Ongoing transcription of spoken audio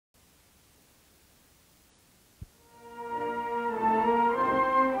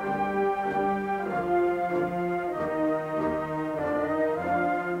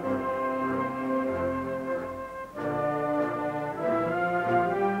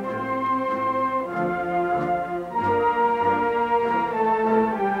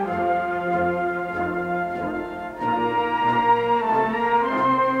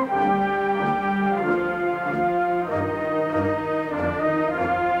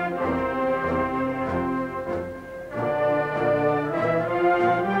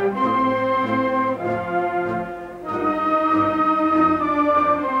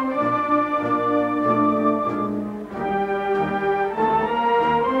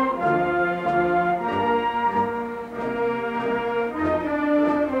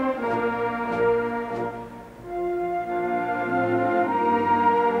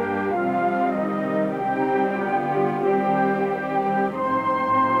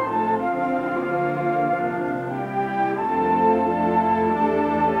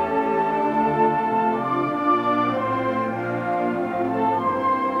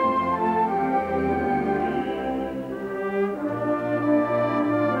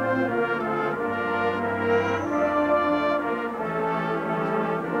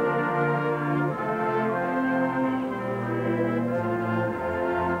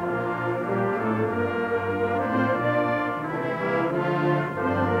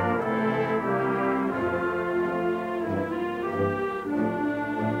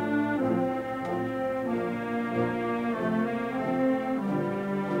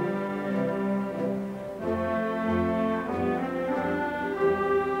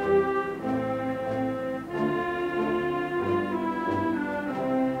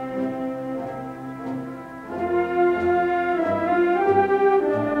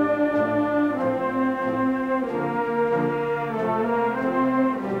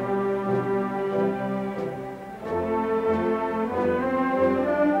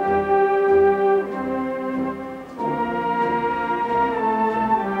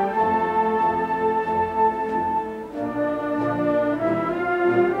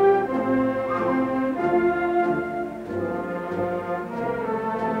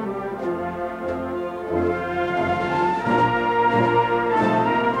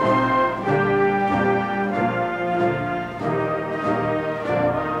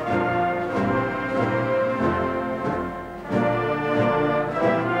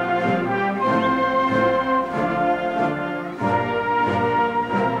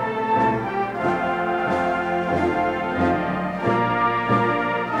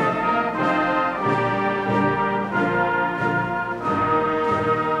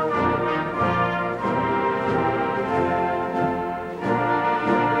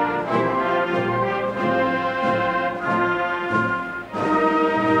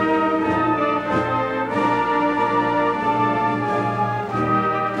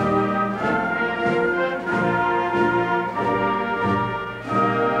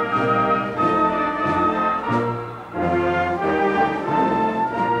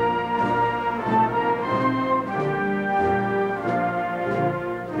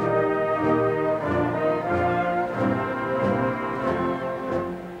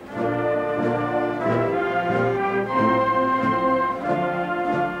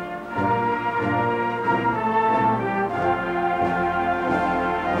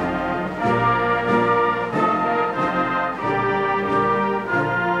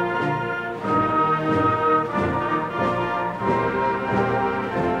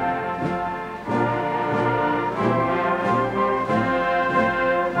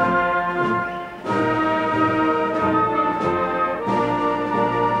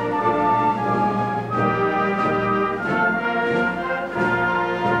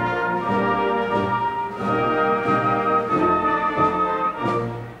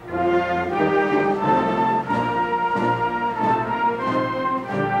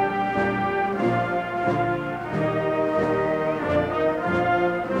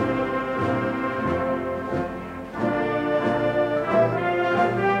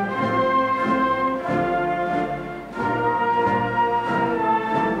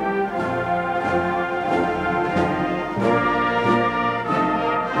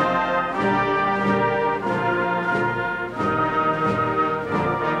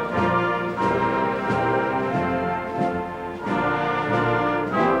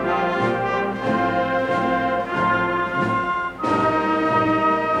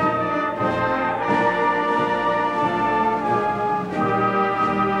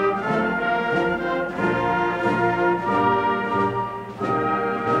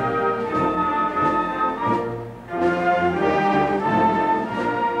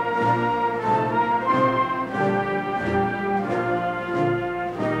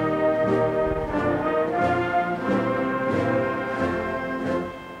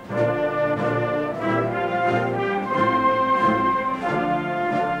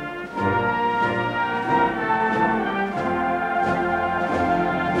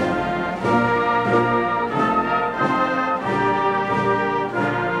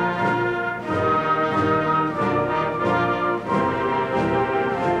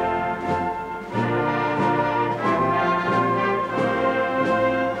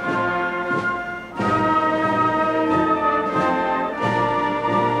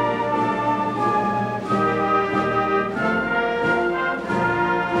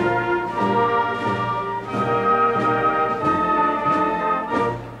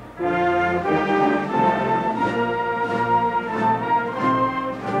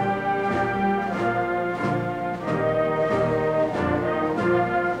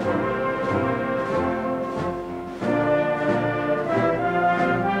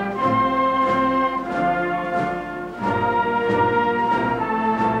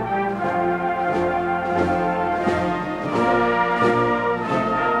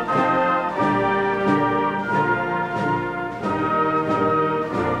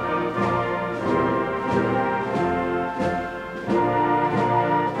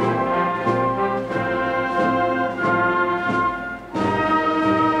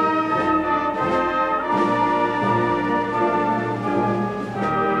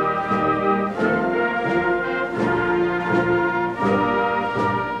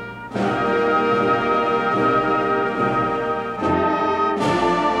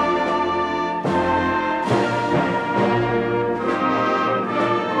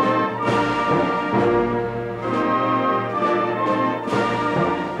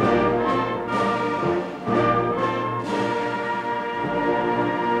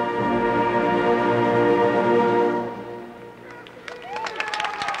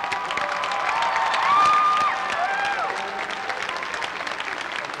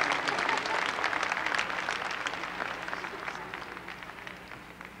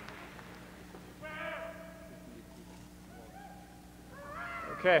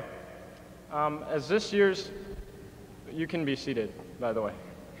Okay. As this year's, you can be seated, by the way.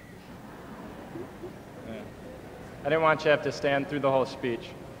 Yeah. I didn't want you to have to stand through the whole speech.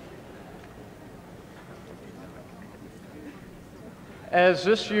 As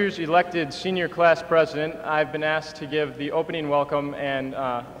this year's elected senior class president, I've been asked to give the opening welcome and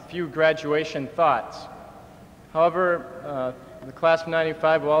a few graduation thoughts. However, the class of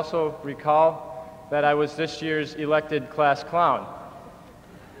 '95 will also recall that I was this year's elected class clown.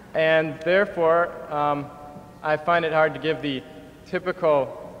 And therefore, I find it hard to give the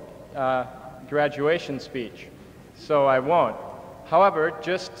typical graduation speech, so I won't. However,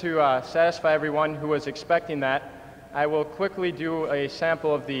 just to satisfy everyone who was expecting that, I will quickly do a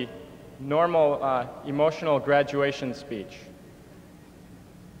sample of the normal emotional graduation speech.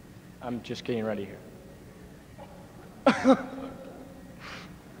 I'm just getting ready here.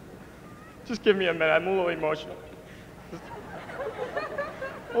 Just give me a minute, I'm a little emotional.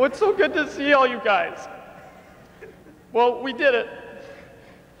 Oh, it's so good to see all you guys. Well, we did it.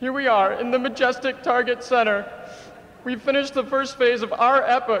 Here we are in the majestic Target Center. We finished the first phase of our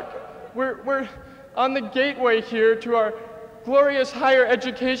epic. We're on the gateway here to our glorious higher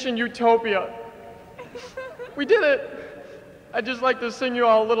education utopia. We did it. I'd just like to sing you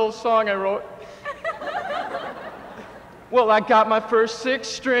all a little song I wrote. Well, I got my first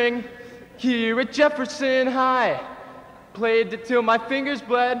sixth string here at Jefferson High. Played it till my fingers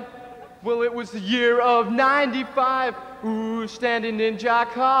bled. Well, it was the year of '95. Ooh, standing in Jock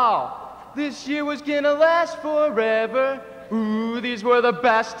Hall. This year was gonna last forever. Ooh, these were the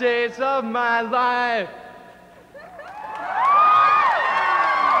best days of my life.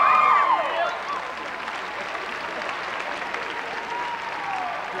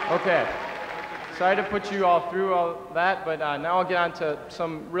 Okay, sorry to put you all through all that, but now I'll get on to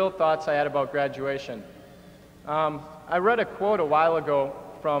some real thoughts I had about graduation. I read a quote a while ago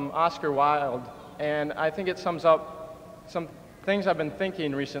from Oscar Wilde, and I think it sums up some things I've been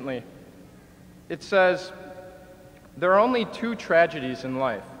thinking recently. It says, "There are only two tragedies in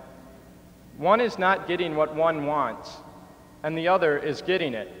life. One is not getting what one wants, and the other is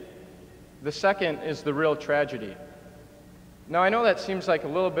getting it. The second is the real tragedy." Now, I know that seems like a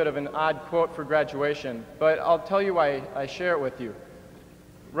little bit of an odd quote for graduation, but I'll tell you why I share it with you.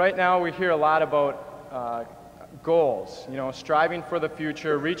 Right now, we hear a lot about goals, you know, striving for the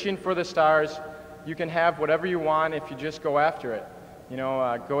future, reaching for the stars. You can have whatever you want if you just go after it. You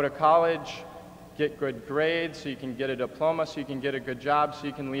know, go to college, get good grades so you can get a diploma, so you can get a good job, so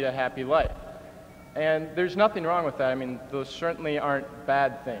you can lead a happy life. And there's nothing wrong with that. I mean, those certainly aren't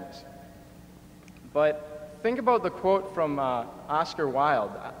bad things. But think about the quote from Oscar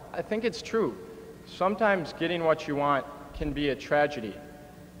Wilde. I think it's true. Sometimes getting what you want can be a tragedy.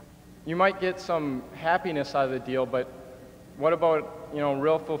 You might get some happiness out of the deal, but what about, you know,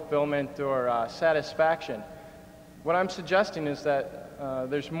 real fulfillment or satisfaction? What I'm suggesting is that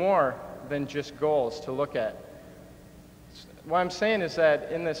there's more than just goals to look at. What I'm saying is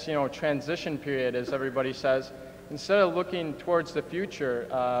that in this, you know, transition period, as everybody says, instead of looking towards the future,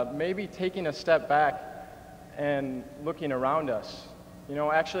 maybe taking a step back and looking around us. You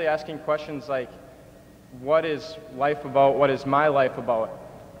know, actually asking questions like, what is life about? What is my life about?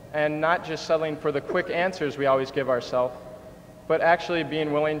 And not just settling for the quick answers we always give ourselves, but actually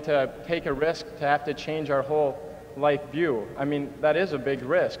being willing to take a risk to have to change our whole life view. I mean, that is a big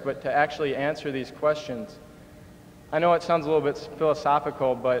risk, but to actually answer these questions. I know it sounds a little bit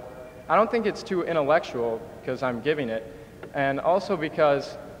philosophical, but I don't think it's too intellectual because I'm giving it, and also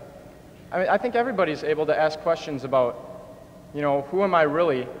because I think everybody's able to ask questions about, you know, who am I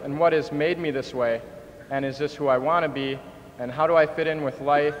really, and what has made me this way, and is this who I want to be, and how do I fit in with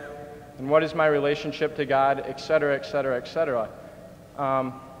life, and what is my relationship to God, et cetera, et cetera, et cetera.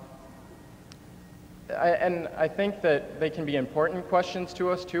 And I think that they can be important questions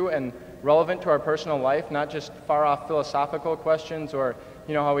to us too, and relevant to our personal life, not just far off philosophical questions, or,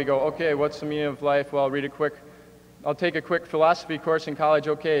 you know, how we go, okay, what's the meaning of life? Well, I'll take a quick philosophy course in college,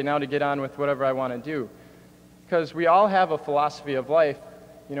 okay, now to get on with whatever I want to do. Because we all have a philosophy of life,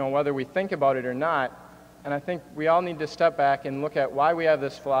 you know, whether we think about it or not, and I think we all need to step back and look at why we have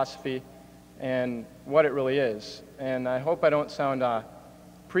this philosophy and what it really is. And I hope I don't sound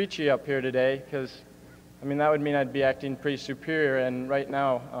preachy up here today, because, I mean, that would mean I'd be acting pretty superior, and right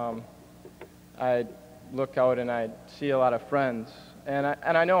now I look out and I see a lot of friends. And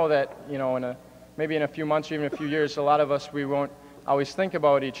I know that, you know, maybe in a few months or even a few years, a lot of us, we won't always think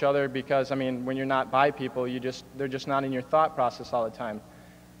about each other because, I mean, when you're not by people, they're just not in your thought process all the time.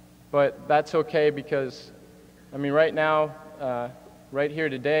 But that's okay because, I mean, right now, right here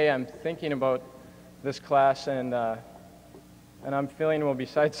today, I'm thinking about this class, and And I'm feeling, well,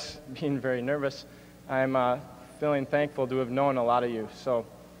 besides being very nervous, I'm feeling thankful to have known a lot of you. So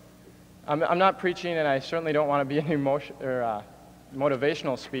I'm not preaching, and I certainly don't want to be an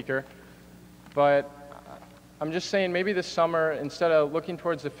motivational speaker, but I'm just saying maybe this summer, instead of looking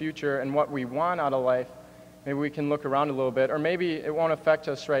towards the future and what we want out of life, maybe we can look around a little bit, or maybe it won't affect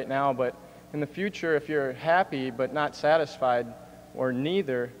us right now, but in the future, if you're happy but not satisfied, or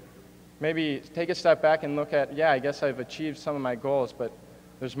neither, maybe take a step back and look at, yeah, I guess I've achieved some of my goals, but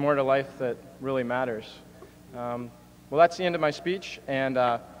there's more to life that really matters. Well, that's the end of my speech, and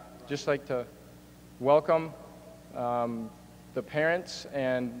just like to welcome the parents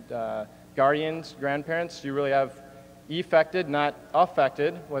and guardians, grandparents. You really have effected, not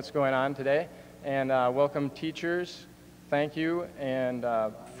affected, what's going on today. And welcome teachers, thank you, and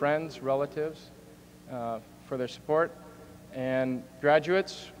friends, relatives for their support. And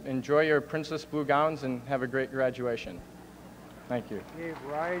graduates, enjoy your princess blue gowns and have a great graduation. Thank you. Please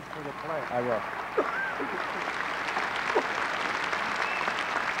rise for the pledge. I will.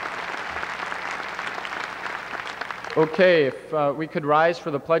 Okay, if we could rise for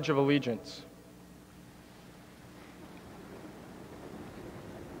the Pledge of Allegiance.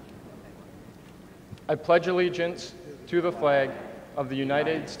 I pledge allegiance to the flag of the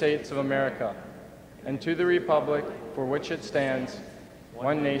United States of America and to the republic for which it stands,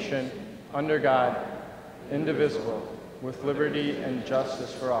 one nation, under God, indivisible, with liberty and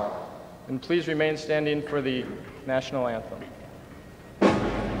justice for all. And please remain standing for the national anthem.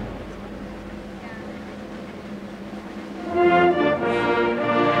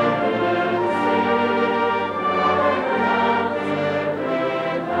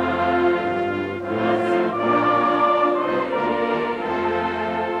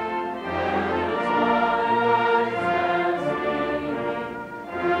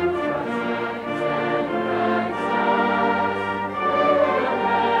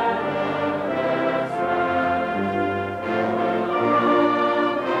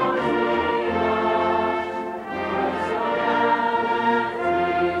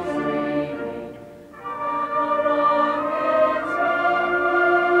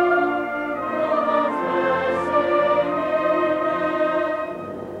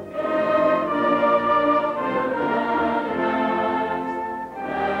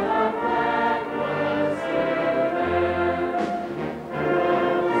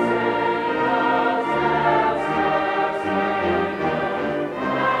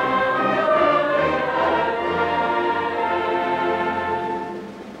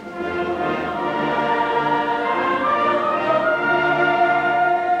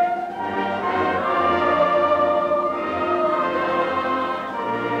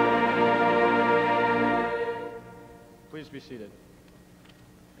 Please be seated.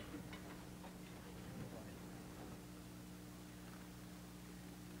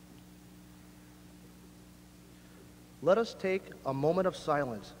 Let us take a moment of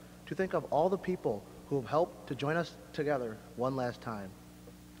silence to think of all the people who have helped to join us together one last time.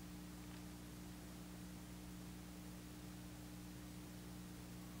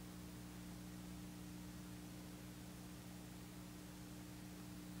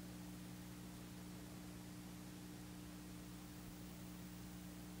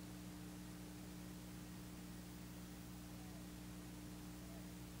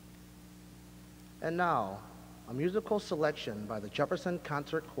 And now, a musical selection by the Jefferson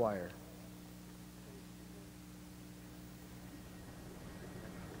Concert Choir.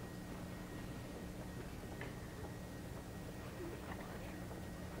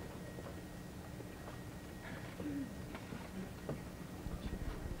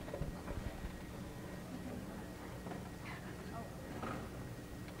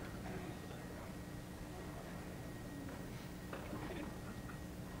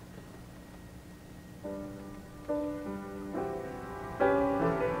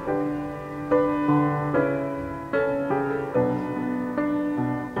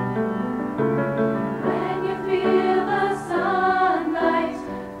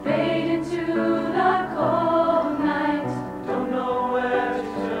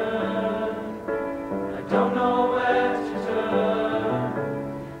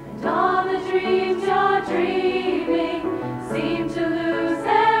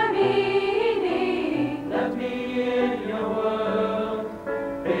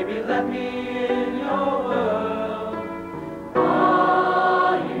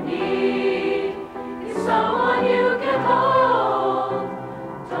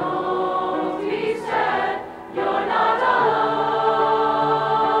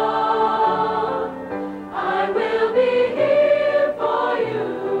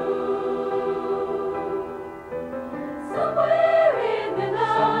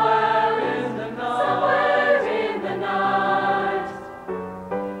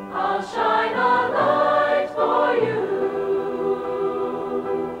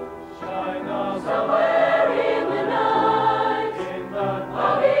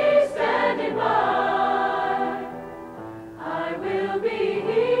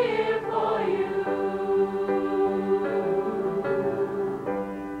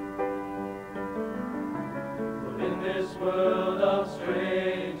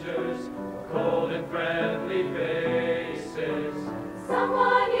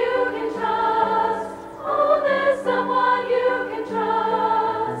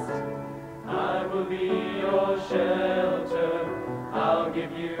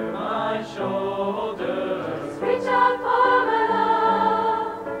 give you my shoulders. Reach out for my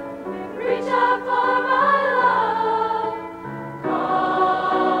love. Reach out for my love.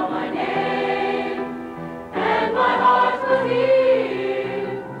 Call my name, and my heart will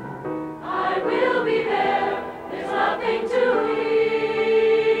hear. I will be there. There's nothing to fear.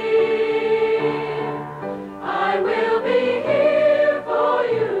 I will be here for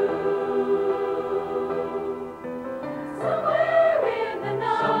you. Somewhere in the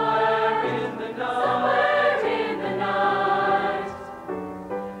night. Somewhere in the night. Somewhere in the night,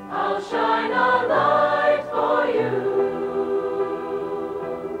 I'll shine a light for you.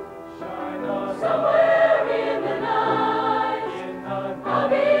 Shine a Somewhere in the night, in the I'll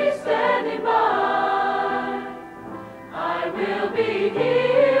be standing by. I will be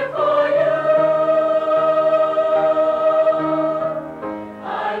here for you.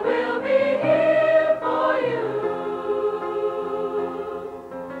 I will be here for you.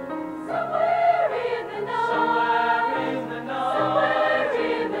 Somewhere in the night. Somewhere in the night. Somewhere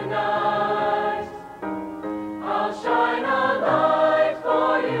in the night, I'll shine a light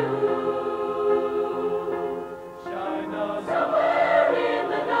for you. Shine a Somewhere in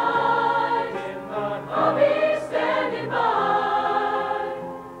the night, in the I'll be standing by.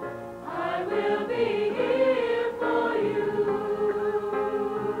 I will be here for you.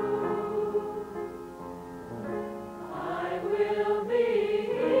 I will be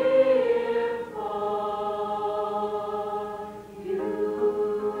here for you.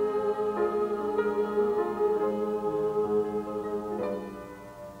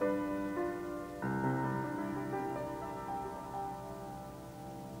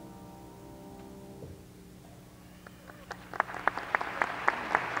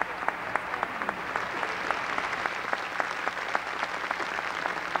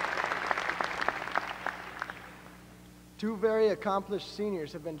 Two very accomplished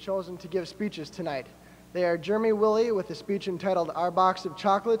seniors have been chosen to give speeches tonight. They are Jeremy Willie with a speech entitled Our Box of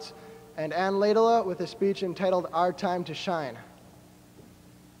Chocolates, and Ann Laidala with a speech entitled Our Time to Shine.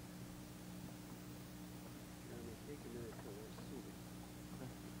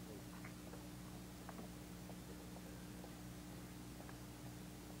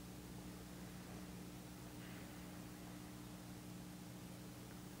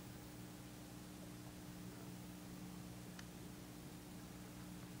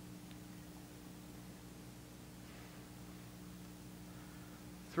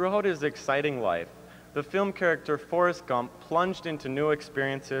 Throughout his exciting life, the film character Forrest Gump plunged into new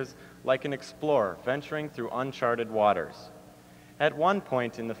experiences like an explorer venturing through uncharted waters. At one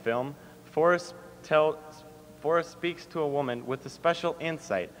point in the film, Forrest speaks to a woman with a special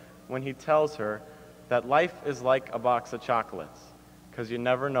insight when he tells her that life is like a box of chocolates, because you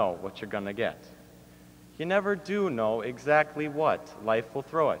never know what you're going to get. You never do know exactly what life will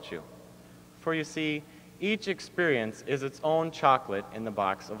throw at you. For you see, each experience is its own chocolate in the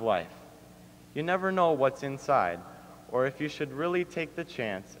box of life. You never know what's inside, or if you should really take the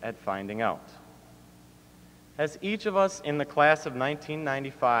chance at finding out. As each of us in the class of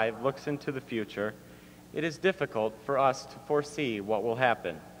 1995 looks into the future, it is difficult for us to foresee what will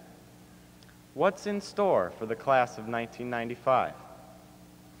happen. What's in store for the class of 1995?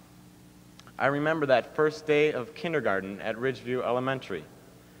 I remember that first day of kindergarten at Ridgeview Elementary.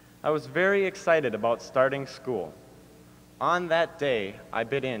 I was very excited about starting school. On that day, I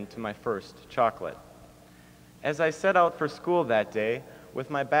bit into my first chocolate. As I set out for school that day,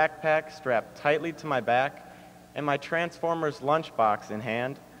 with my backpack strapped tightly to my back and my Transformers lunchbox in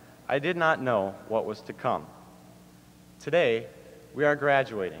hand, I did not know what was to come. Today, we are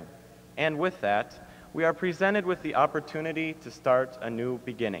graduating, and with that, we are presented with the opportunity to start a new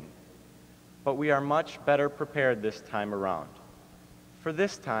beginning. But we are much better prepared this time around. For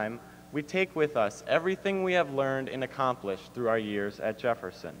this time, we take with us everything we have learned and accomplished through our years at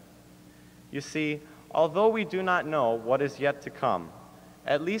Jefferson. You see, although we do not know what is yet to come,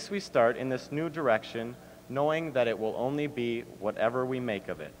 at least we start in this new direction, knowing that it will only be whatever we make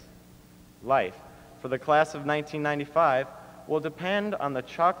of it. Life, for the class of 1995, will depend on the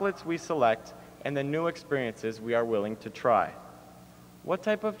chocolates we select and the new experiences we are willing to try. What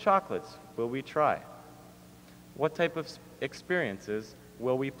type of chocolates will we try? What type of experiences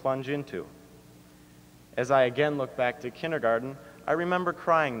will we plunge into? As I again look back to kindergarten, I remember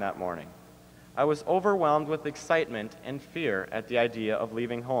crying that morning. I was overwhelmed with excitement and fear at the idea of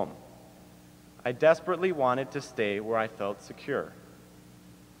leaving home. I desperately wanted to stay where I felt secure.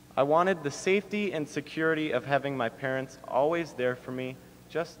 I wanted the safety and security of having my parents always there for me,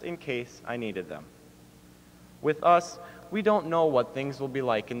 just in case I needed them. With us, we don't know what things will be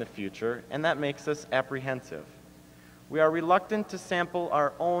like in the future, and that makes us apprehensive. We are reluctant to sample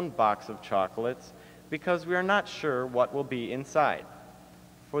our own box of chocolates because we are not sure what will be inside.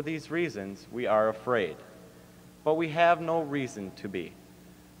 For these reasons, we are afraid. But we have no reason to be.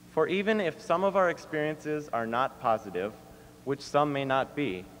 For even if some of our experiences are not positive, which some may not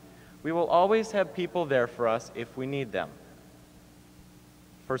be, we will always have people there for us if we need them.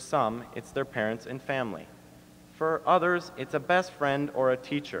 For some, it's their parents and family. For others, it's a best friend or a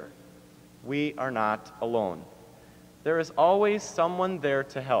teacher. We are not alone. There is always someone there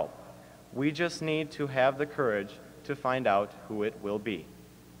to help. We just need to have the courage to find out who it will be.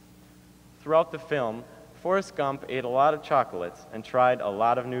 Throughout the film, Forrest Gump ate a lot of chocolates and tried a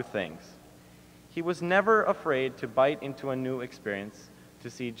lot of new things. He was never afraid to bite into a new experience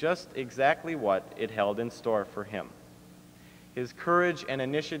to see just exactly what it held in store for him. His courage and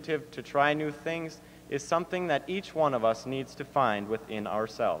initiative to try new things is something that each one of us needs to find within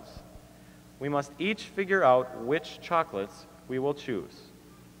ourselves. We must each figure out which chocolates we will choose.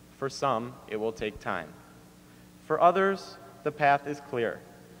 For some, it will take time. For others, the path is clear.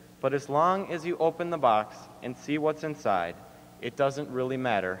 But as long as you open the box and see what's inside, it doesn't really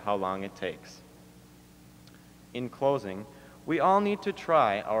matter how long it takes. In closing, we all need to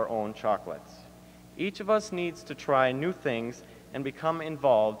try our own chocolates. Each of us needs to try new things and become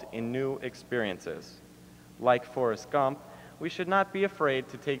involved in new experiences. Like Forrest Gump, we should not be afraid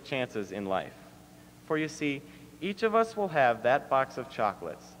to take chances in life. For you see, each of us will have that box of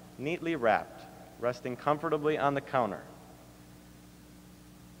chocolates, neatly wrapped, resting comfortably on the counter.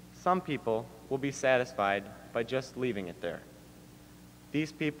 Some people will be satisfied by just leaving it there.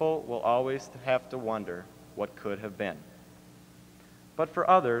 These people will always have to wonder what could have been. But for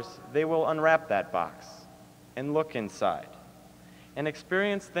others, they will unwrap that box and look inside and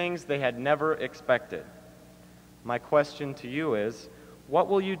experience things they had never expected. My question to you is, what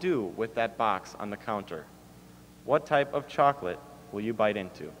will you do with that box on the counter? What type of chocolate will you bite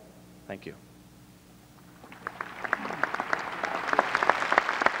into? Thank you.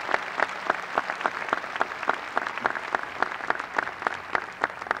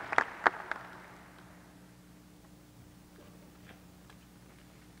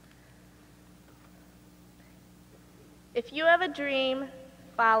 If you have a dream,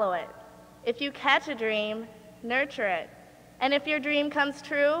 follow it. If you catch a dream, nurture it. And if your dream comes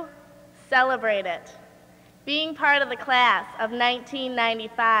true, celebrate it. Being part of the class of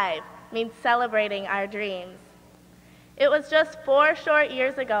 1995 means celebrating our dreams. It was just 4 short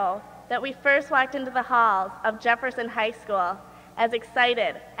years ago that we first walked into the halls of Jefferson High School as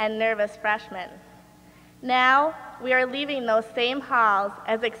excited and nervous freshmen. Now, we are leaving those same halls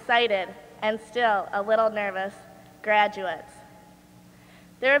as excited and still a little nervous graduates.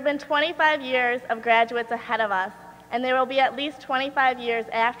 There have been 25 years of graduates ahead of us, and there will be at least 25 years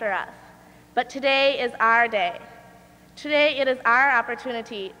after us. But today is our day. Today it is our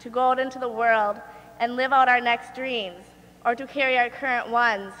opportunity to go out into the world and live out our next dreams, or to carry our current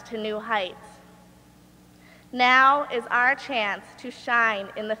ones to new heights. Now is our chance to shine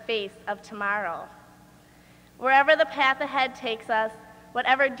in the face of tomorrow. Wherever the path ahead takes us,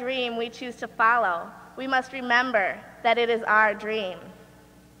 whatever dream we choose to follow, we must remember that it is our dream.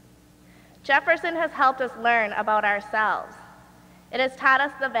 Jefferson has helped us learn about ourselves. It has taught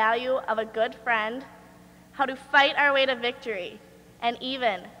us the value of a good friend, how to fight our way to victory, and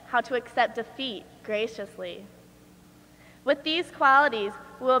even how to accept defeat graciously. With these qualities,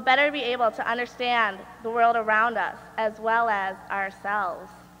 we will better be able to understand the world around us as well as ourselves.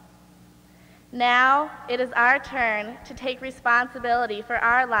 Now, it is our turn to take responsibility for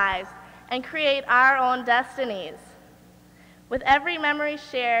our lives and create our own destinies. With every memory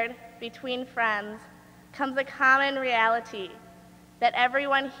shared between friends comes a common reality that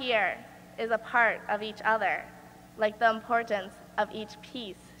everyone here is a part of each other, like the importance of each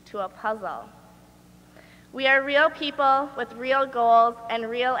piece to a puzzle. We are real people with real goals and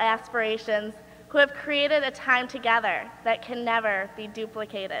real aspirations who have created a time together that can never be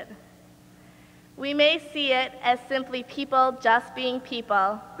duplicated. We may see it as simply people just being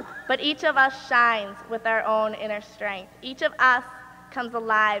people, but each of us shines with our own inner strength. Each of us comes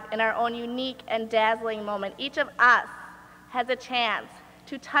alive in our own unique and dazzling moment. Each of us has a chance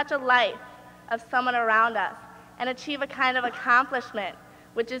to touch a life of someone around us and achieve a kind of accomplishment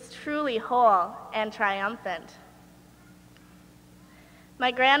which is truly whole and triumphant. My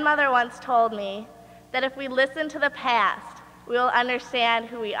grandmother once told me that if we listen to the past, we will understand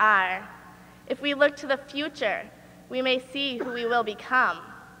who we are. If we look to the future, we may see who we will become.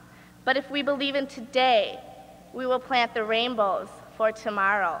 But if we believe in today, we will plant the rainbows for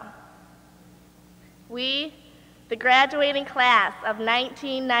tomorrow. We, The graduating class of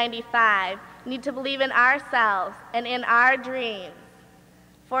 1995 need to believe in ourselves and in our dreams.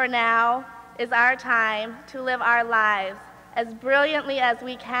 For now is our time to live our lives as brilliantly as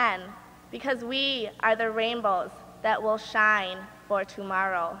we can, because we are the rainbows that will shine for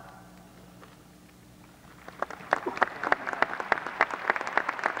tomorrow.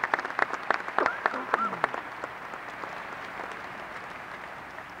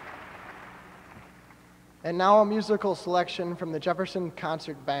 And now a musical selection from the Jefferson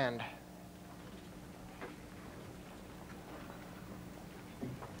Concert Band.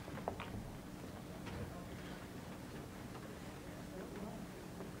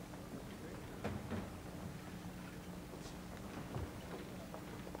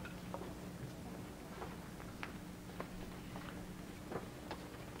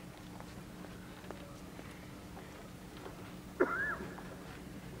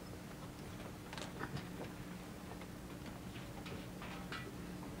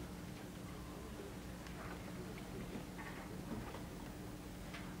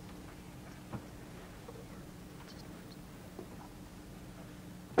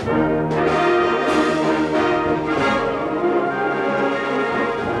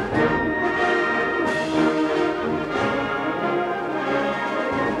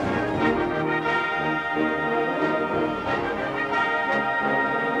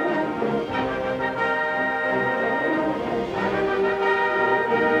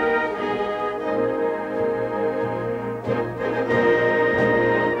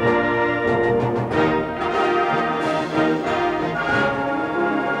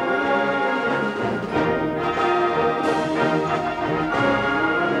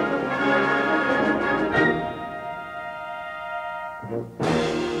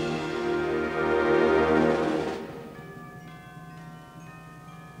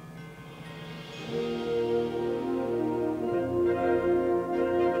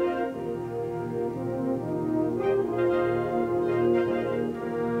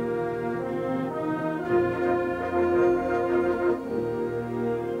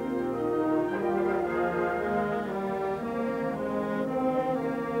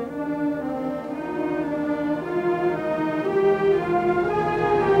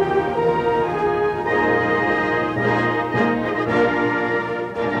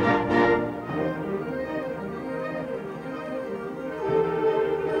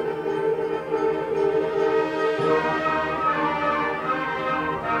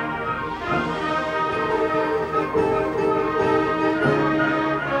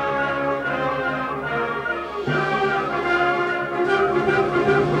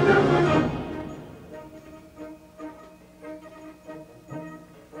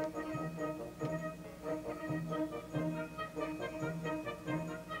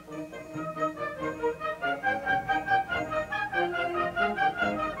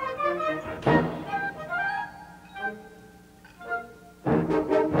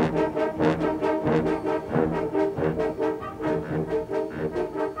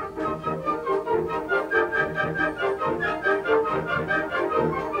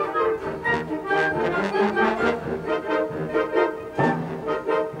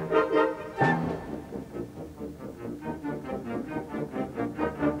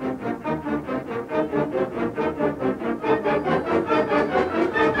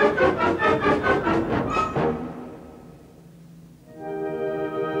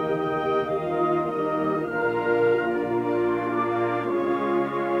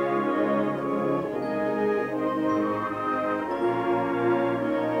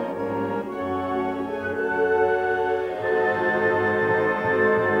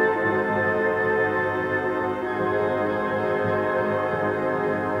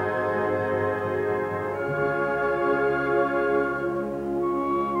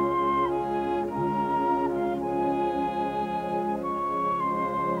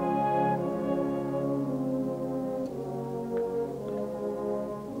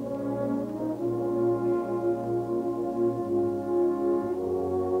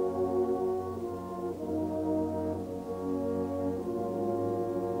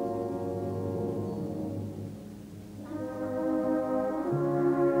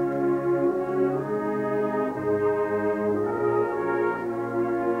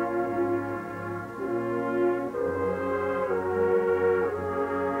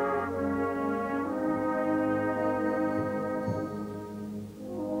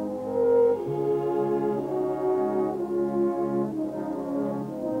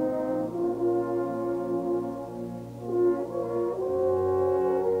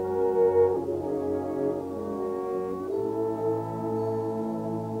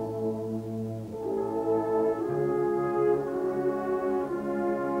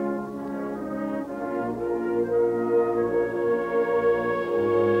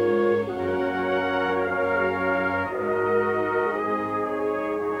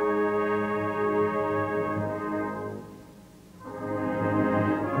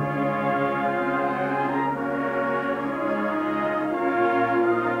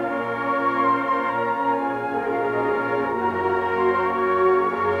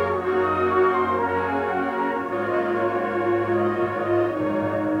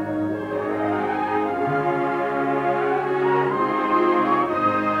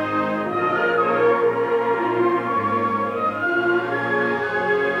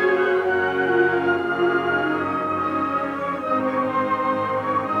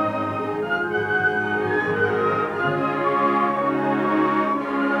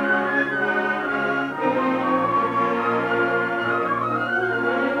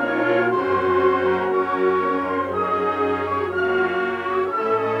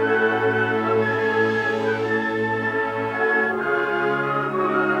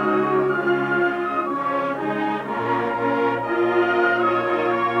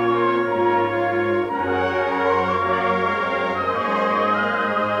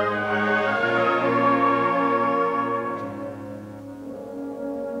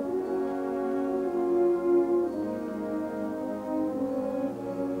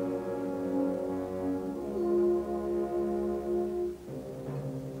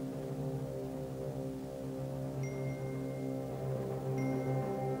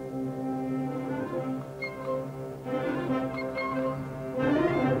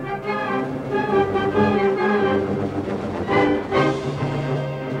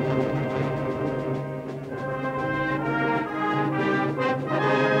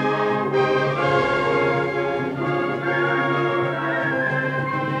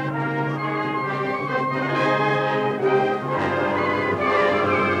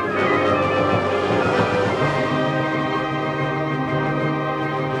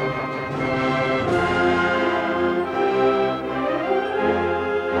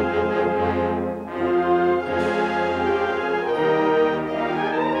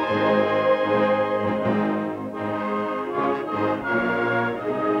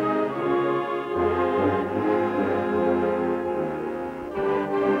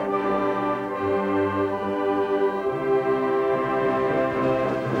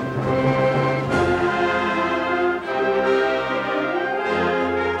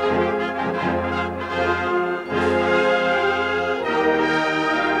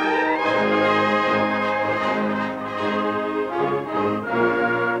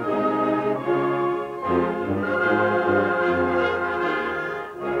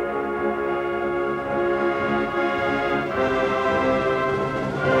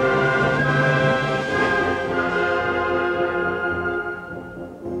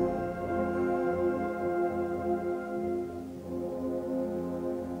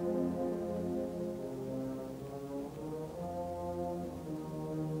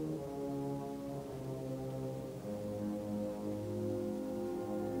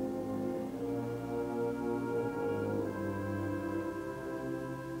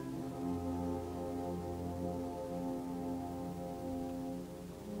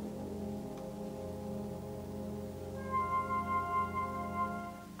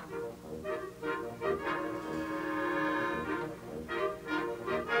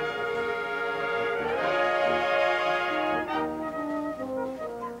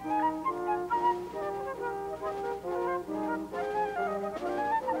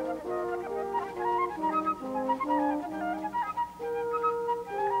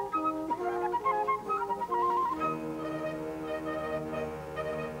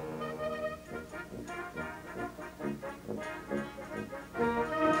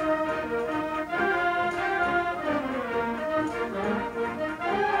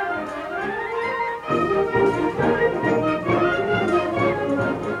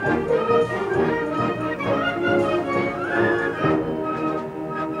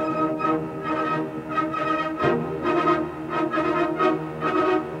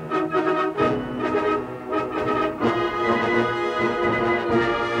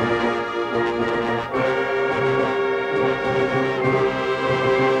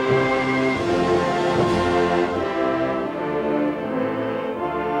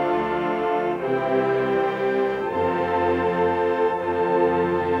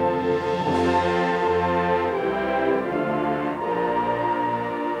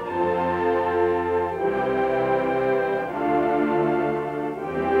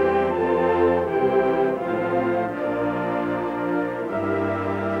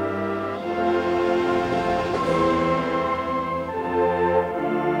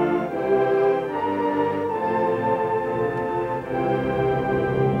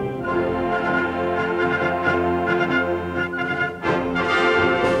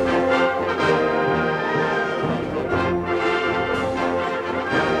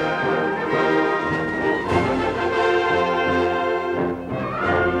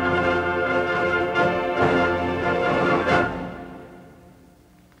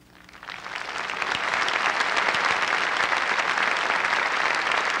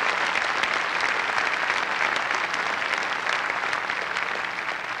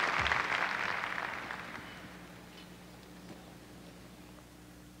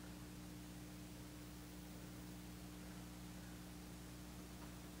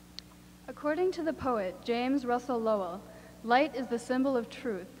 According to the poet James Russell Lowell, light is the symbol of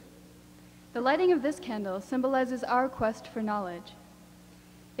truth. The lighting of this candle symbolizes our quest for knowledge.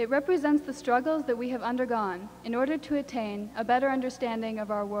 It represents the struggles that we have undergone in order to attain a better understanding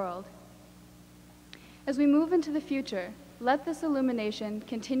of our world. As we move into the future, let this illumination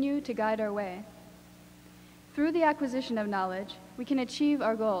continue to guide our way. Through the acquisition of knowledge, we can achieve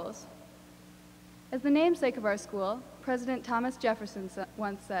our goals. As the namesake of our school, President Thomas Jefferson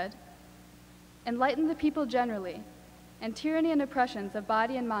once said, "Enlighten the people generally, and tyranny and oppressions of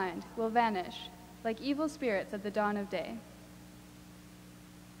body and mind will vanish like evil spirits at the dawn of day."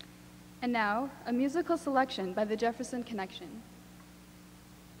 And now, a musical selection by the Jefferson Connection.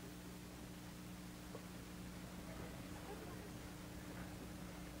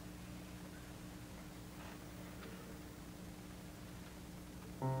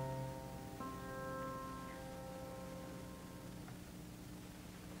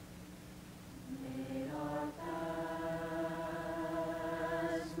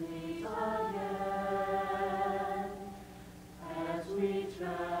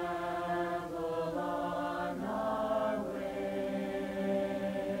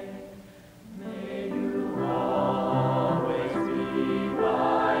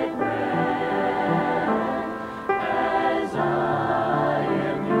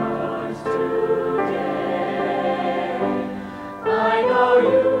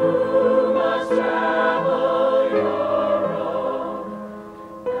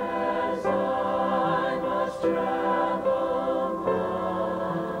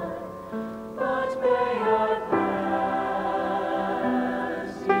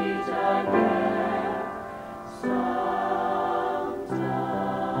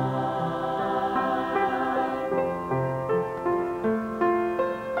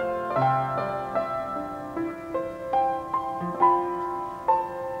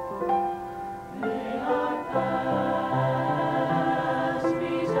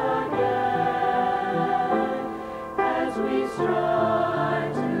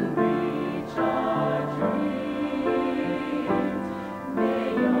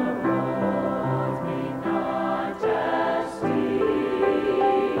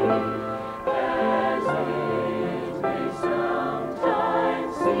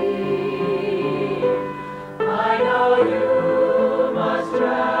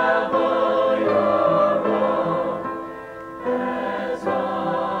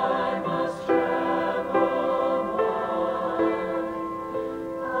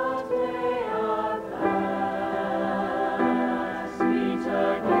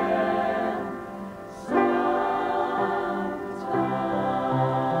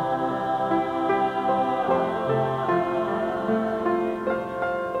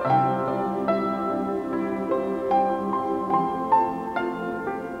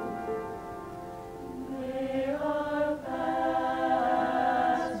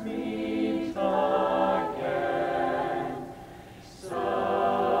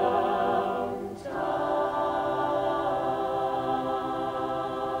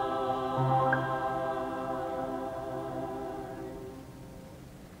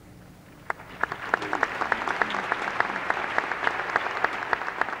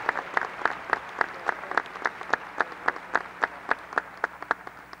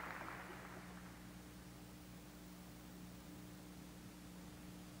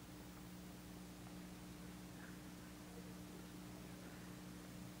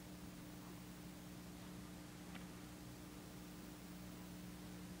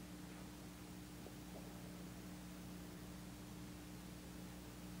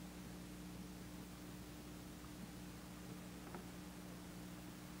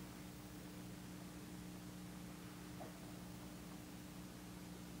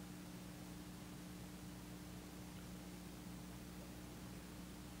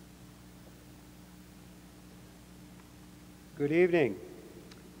 Good evening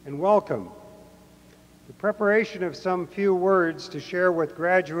and welcome. The preparation of some few words to share with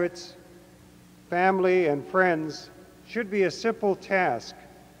graduates, family, and friends should be a simple task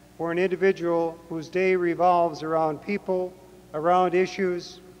for an individual whose day revolves around people, around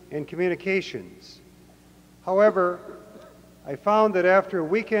issues, and communications. However, I found that after a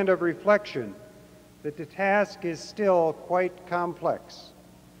weekend of reflection, that the task is still quite complex.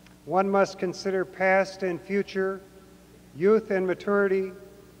 One must consider past and future, youth and maturity,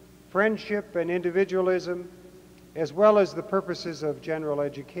 friendship and individualism, as well as the purposes of general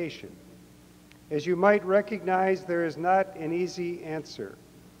education. As you might recognize, there is not an easy answer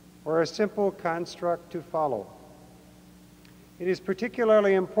or a simple construct to follow. It is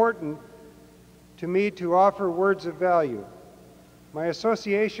particularly important to me to offer words of value, My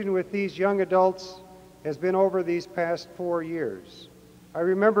association with these young adults has been over these past 4 years. I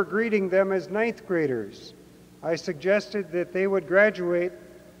remember greeting them as ninth graders. I suggested that they would graduate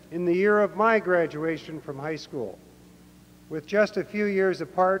in the year of my graduation from high school, with just a few years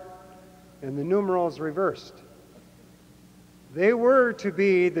apart and the numerals reversed. They were to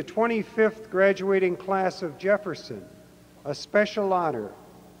be the 25th graduating class of Jefferson, a special honor.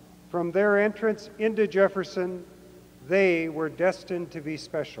 From their entrance into Jefferson, they were destined to be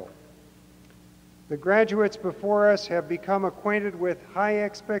special. The graduates before us have become acquainted with high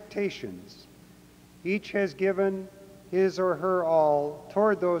expectations. Each has given his or her all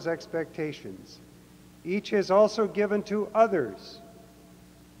toward those expectations. Each has also given to others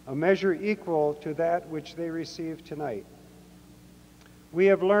a measure equal to that which they received tonight. We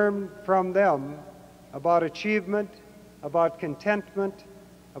have learned from them about achievement, about contentment,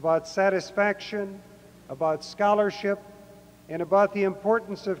 about satisfaction, about scholarship, and about the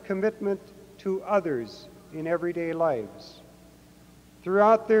importance of commitment to others in everyday lives.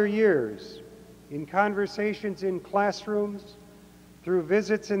 Throughout their years, in conversations in classrooms, through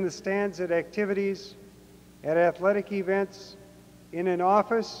visits in the stands at activities, at athletic events, in an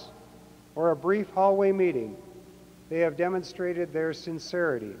office, or a brief hallway meeting, they have demonstrated their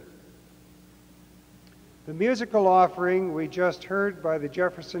sincerity. The musical offering we just heard by the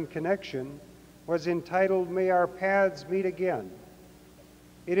Jefferson Connection was entitled, "May Our Paths Meet Again."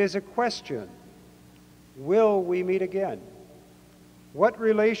 It is a question. Will we meet again? What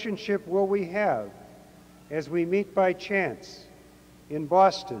relationship will we have as we meet by chance in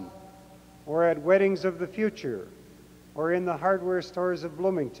Boston, or at weddings of the future, or in the hardware stores of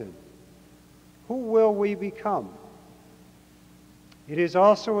Bloomington? Who will we become? It is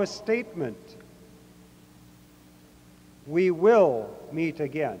also a statement. We will meet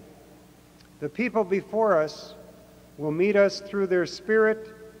again. The people before us will meet us through their spirit,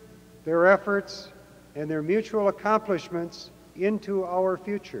 their efforts, and their mutual accomplishments into our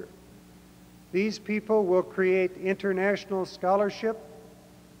future. These people will create international scholarship,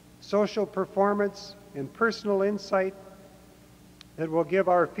 social performance, and personal insight that will give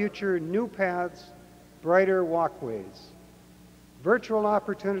our future new paths, brighter walkways, virtual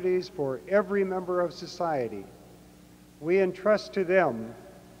opportunities for every member of society. We entrust to them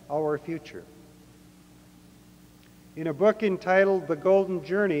our future. In a book entitled The Golden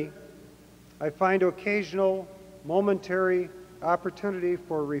Journey, I find occasional, momentary opportunity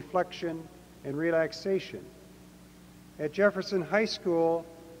for reflection and relaxation. At Jefferson High School,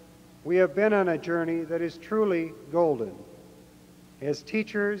 we have been on a journey that is truly golden. As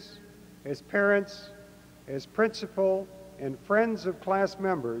teachers, as parents, as principal, and friends of class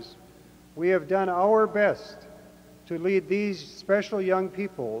members, we have done our best to lead these special young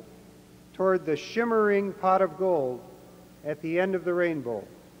people toward the shimmering pot of gold at the end of the rainbow.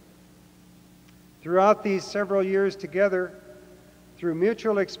 Throughout these several years together, through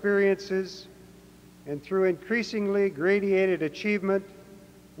mutual experiences and through increasingly gradated achievement,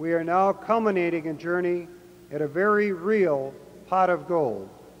 we are now culminating a journey at a very real pot of gold.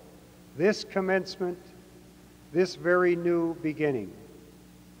 This commencement, this very new beginning.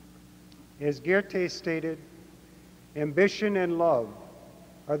 As Goethe stated, ambition and love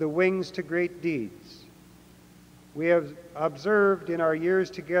are the wings to great deeds. We have observed in our years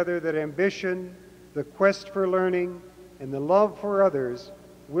together that ambition, the quest for learning, and the love for others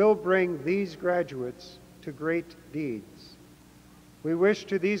will bring these graduates to great deeds. We wish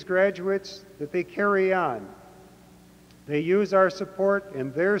to these graduates that they carry on. They use our support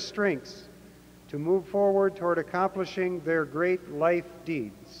and their strengths to move forward toward accomplishing their great life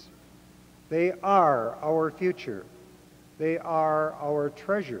deeds. They are our future. They are our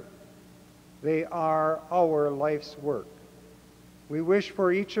treasure. They are our life's work. We wish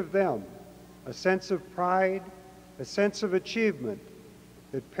for each of them a sense of pride, a sense of achievement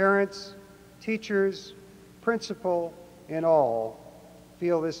that parents, teachers, principal, and all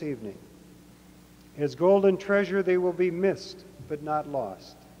feel this evening. As golden treasure, they will be missed, but not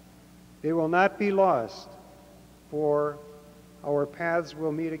lost. They will not be lost, for our paths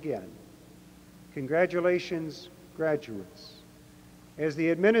will meet again. Congratulations, graduates. As the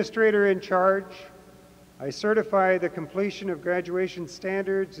administrator in charge, I certify the completion of graduation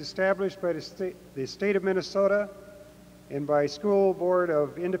standards established by the state of Minnesota and by School Board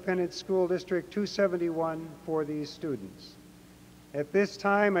of Independent School District 271 for these students. At this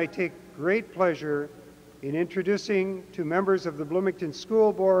time, I take great pleasure in introducing to members of the Bloomington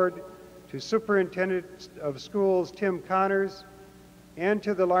School Board, to Superintendent of Schools Tim Connors, and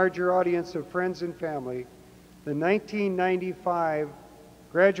to the larger audience of friends and family, the 1995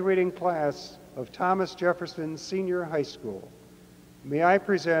 graduating class of Thomas Jefferson Senior High School. May I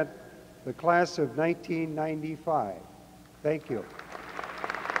present the class of 1995. Thank you.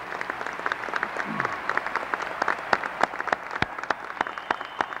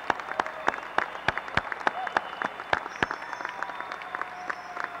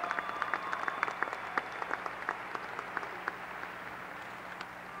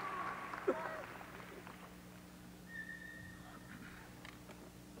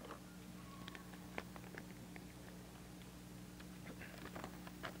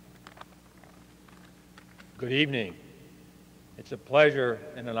 Good evening. It's a pleasure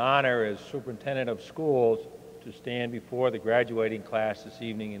and an honor as Superintendent of Schools to stand before the graduating class this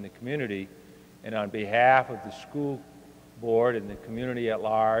evening in the community, and on behalf of the school board and the community at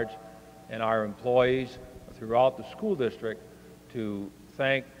large and our employees throughout the school district, to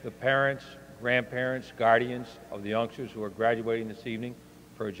thank the parents, grandparents, guardians of the youngsters who are graduating this evening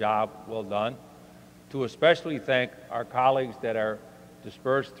for a job well done, to especially thank our colleagues that are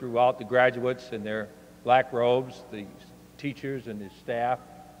dispersed throughout the graduates in their black robes, the teachers and the staff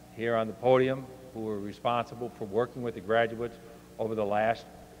here on the podium who were responsible for working with the graduates over the last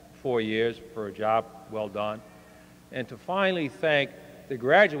 4 years for a job well done. And to finally thank the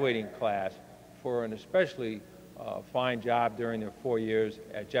graduating class for an especially fine job during their 4 years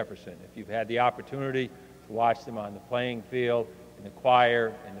at Jefferson. If you've had the opportunity to watch them on the playing field, in the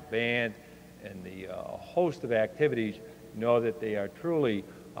choir, in the band, and the host of activities, you know that they are truly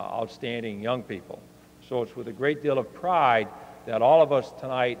outstanding young people. So it's with a great deal of pride that all of us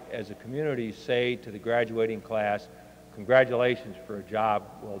tonight as a community say to the graduating class, congratulations for a job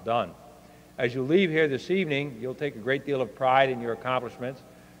well done. As you leave here this evening, you'll take a great deal of pride in your accomplishments.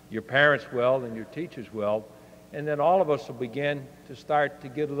 Your parents will and your teachers will. And then all of us will begin to start to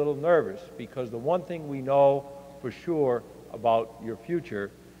get a little nervous, because the one thing we know for sure about your future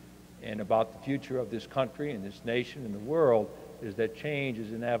and about the future of this country and this nation and the world is that change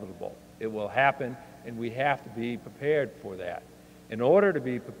is inevitable. It will happen, and we have to be prepared for that. In order to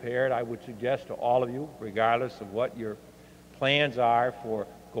be prepared, I would suggest to all of you, regardless of what your plans are for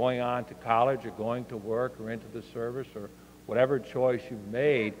going on to college or going to work or into the service or whatever choice you've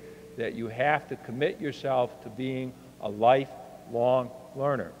made, that you have to commit yourself to being a lifelong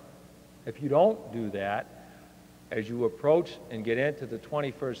learner. If you don't do that, as you approach and get into the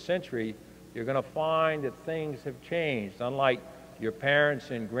 21st century, you're going to find that things have changed. Unlike your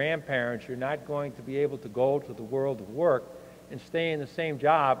parents and grandparents, you're not going to be able to go to the world of work and stay in the same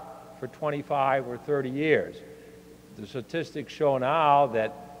job for 25 or 30 years. The statistics show now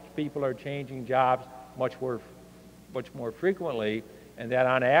that people are changing jobs much more frequently, and that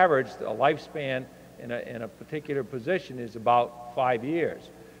on average, a lifespan in a particular position is about 5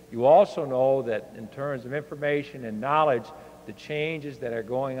 years. You also know that in terms of information and knowledge, the changes that are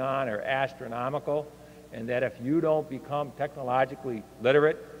going on are astronomical, and that if you don't become technologically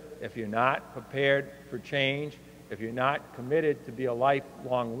literate, if you're not prepared for change, if you're not committed to be a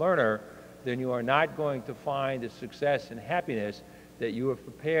lifelong learner, then you are not going to find the success and happiness that you have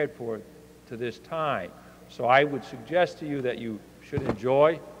prepared for to this time. So I would suggest to you that you should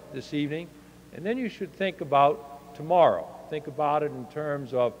enjoy this evening, and then you should think about tomorrow. Think about it in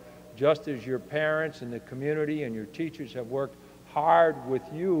terms of, just as your parents and the community and your teachers have worked hard with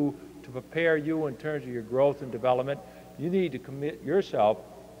you to prepare you in terms of your growth and development, you need to commit yourself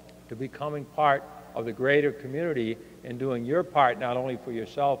to becoming part of the greater community and doing your part not only for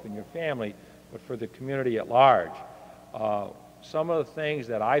yourself and your family, but for the community at large. Some of the things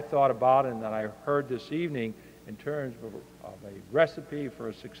that I thought about and that I heard this evening in terms of a recipe for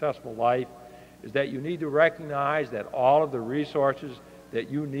a successful life is that you need to recognize that all of the resources that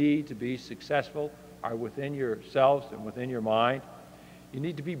you need to be successful are within yourselves and within your mind. You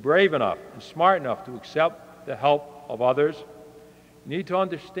need to be brave enough and smart enough to accept the help of others. You need to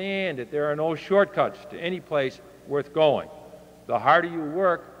understand that there are no shortcuts to any place worth going. The harder you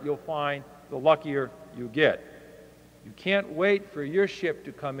work, you'll find the luckier you get. You can't wait for your ship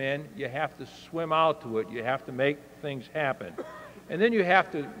to come in. You have to swim out to it. You have to make things happen. And then you have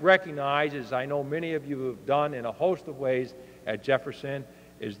to recognize, as I know many of you have done in a host of ways at Jefferson,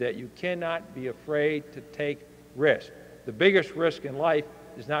 is that you cannot be afraid to take risk. The biggest risk in life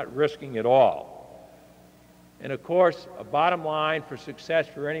is not risking at all. And of course, a bottom line for success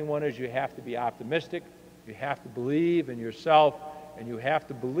for anyone is you have to be optimistic, you have to believe in yourself, and you have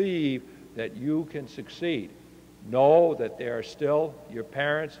to believe that you can succeed. Know that there are still your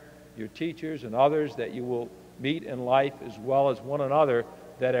parents, your teachers, and others that you will meet in life, as well as one another,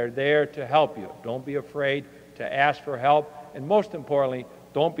 that are there to help you. Don't be afraid to ask for help, and most importantly,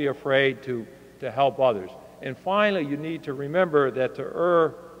 don't be afraid to help others. And finally, you need to remember that to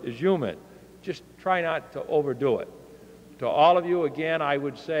err is human. Just try not to overdo it. To all of you, again, I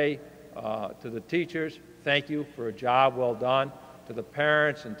would say to the teachers, thank you for a job well done. To the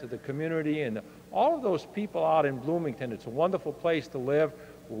parents and to the community and all of those people out in Bloomington, it's a wonderful place to live,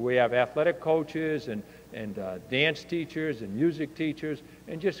 where we have athletic coaches and dance teachers and music teachers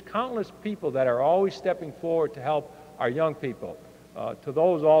and just countless people that are always stepping forward to help our young people. To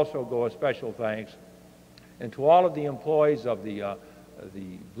those also go a special thanks. And to all of the employees of the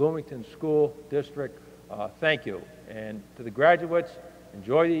Bloomington School District, thank you. And to the graduates,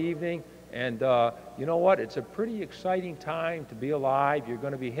 enjoy the evening. And you know what? It's a pretty exciting time to be alive. You're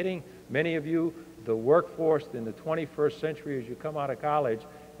going to be hitting, many of you, the workforce in the 21st century as you come out of college.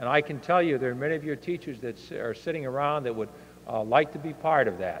 And I can tell you there are many of your teachers that are sitting around that would like to be part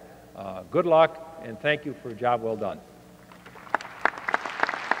of that. Good luck, and thank you for a job well done.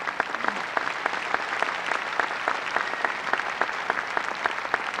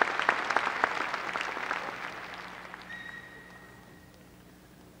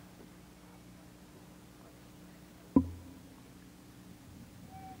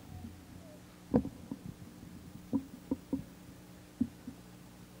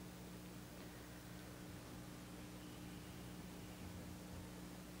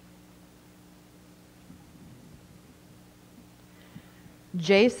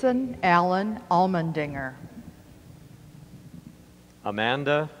 Jason Allen Almendinger.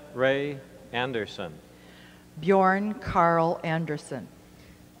 Amanda Ray Anderson. Bjorn Carl Anderson.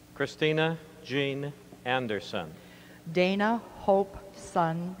 Christina Jean Anderson. Dana Hope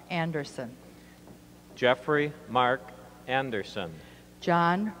Son Anderson. Jeffrey Mark Anderson.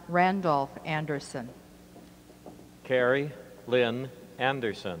 John Randolph Anderson. Carrie Lynn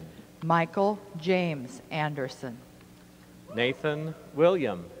Anderson. Michael James Anderson. Nathan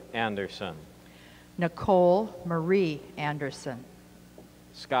William Anderson. Nicole Marie Anderson.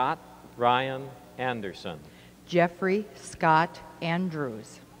 Scott Ryan Anderson. Jeffrey Scott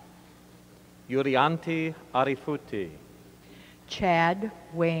Andrews. Yurianti Arifuti. Chad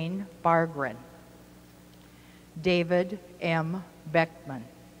Wayne Bargren. David M. Beckman.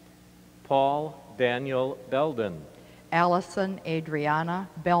 Paul Daniel Belden. Allison Adriana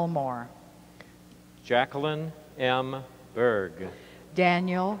Belmore. Jacqueline M. Berg.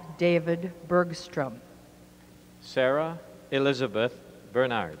 Daniel David Bergstrom. Sarah Elizabeth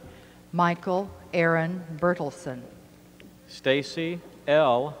Bernard. Michael Aaron Bertelson. Stacy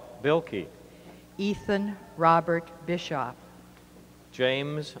L. Bilkey. Ethan Robert Bischoff.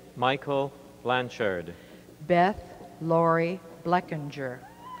 James Michael Blanchard. Beth Lori Bleckinger.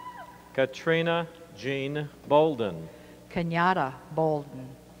 Katrina Jean Bolden. Kenyatta Bolden.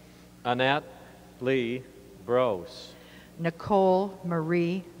 Annette Lee Brose. Nicole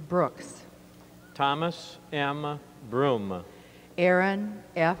Marie Brooks. Thomas M. Broom. Aaron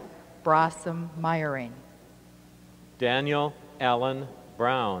F. Brossum Meyering. Daniel Allen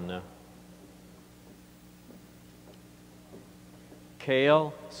Brown.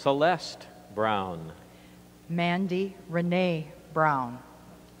 Kale Celeste Brown. Mandy Renee Brown.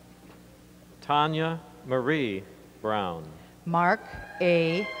 Tanya Marie Brown. Mark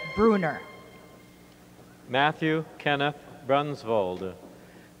A. Bruner. Matthew Kenneth Brunsvold.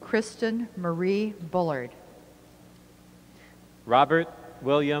 Kristen Marie Bullard. Robert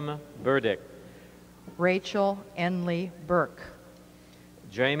William Burdick. Rachel Enley Burke.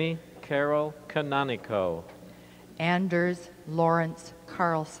 Jamie Carol Canonico. Anders Lawrence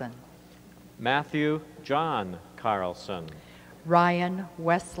Carlson. Matthew John Carlson. Ryan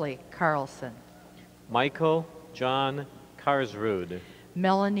Wesley Carlson. Michael John Karsrud.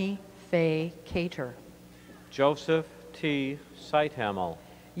 Melanie Faye Cater. Joseph T. Seithamel.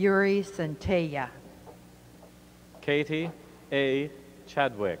 Yuri Centella. Katie A.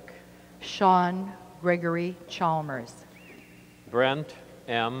 Chadwick. Sean Gregory Chalmers. Brent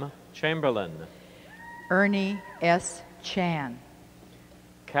M. Chamberlain. Ernie S. Chan.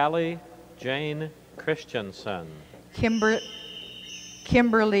 Callie Jane Christensen.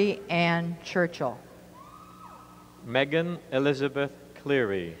 Kimberly Ann Churchill. Megan Elizabeth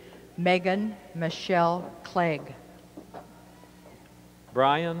Cleary. Megan Michelle Clegg.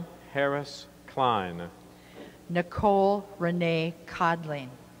 Brian Harris Klein. Nicole Renee Codling.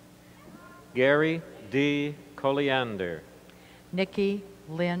 Gary D. Coliander. Nikki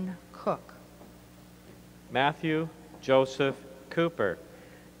Lynn Cook. Matthew Joseph Cooper.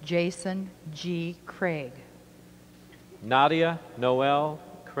 Jason G. Craig. Nadia Noel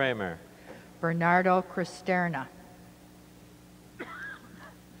Kramer. Bernardo Cristerna.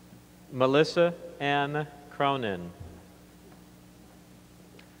 Melissa Ann Cronin.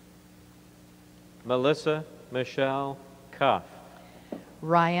 Melissa Michelle Cuff.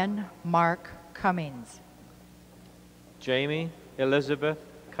 Ryan Mark Cummings. Jamie Elizabeth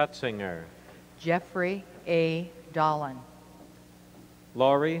Kutzinger, Jeffrey A. Dolan,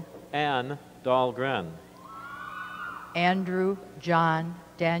 Lori Ann Dahlgren, Andrew John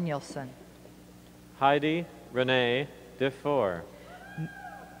Danielson, Heidi Renee DeFore,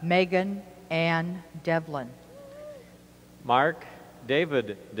 Megan Ann Devlin, Mark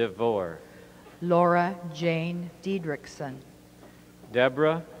David DeVore, Laura Jane Diedrichson,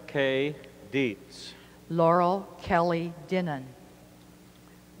 Deborah K. Dietz, Laurel Kelly Dinnan,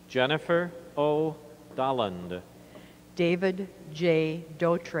 Jennifer O. Dolland, David J.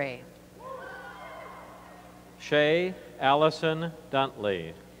 Dotre, Shay Allison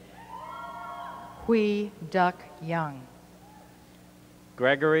Duntley, Hui Duck Young,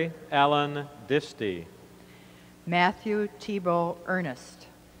 Gregory Allen Disty, Matthew Tebow Ernest,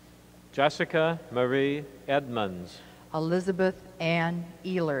 Jessica Marie Edmonds, Elizabeth Ann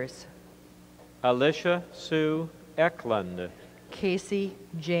Ehlers, Alicia Sue Eklund, Casey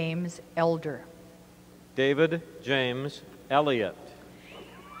James Elder, David James Elliott,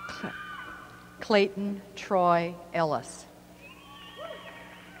 Clayton Troy Ellis,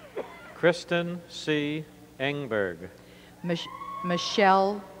 Kristen C. Engberg,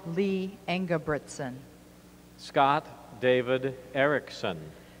 Michelle Lee Engebretson, Scott David Erickson,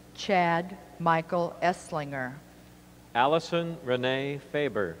 Chad Michael Esslinger, Allison Renee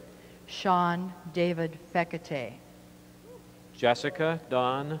Faber, Sean David Fekete, Jessica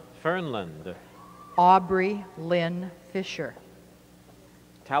Dawn Fernland, Aubrey Lynn Fisher,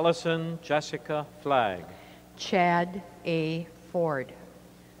 Taliesin Jessica Flagg, Chad A. Ford,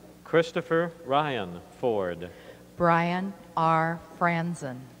 Christopher Ryan Ford, Brian R.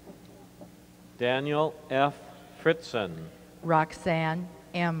 Franzen, Daniel F. Fritzen, Roxanne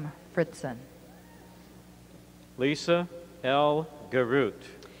M. Fritzen, Lisa L. Garut,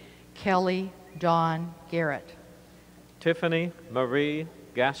 Kelly Dawn Garrett, Tiffany Marie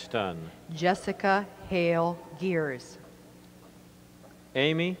Gaston, Jessica Hale Gears,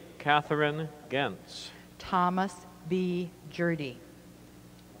 Amy Catherine Gentz, Thomas B. Jurdy,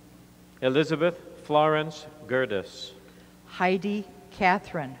 Elizabeth Florence Gertis, Heidi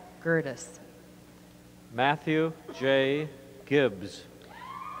Catherine Gertis, Matthew J. Gibbs,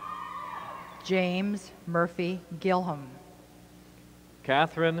 James Murphy Gilham,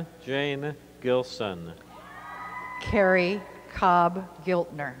 Catherine Jane Gilson, Carrie Cobb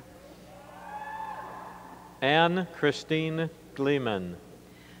Giltner, Anne Christine Gleeman,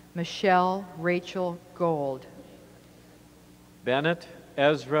 Michelle Rachel Gold, Bennett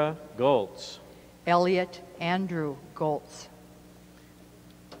Ezra Goltz, Elliot Andrew Goltz,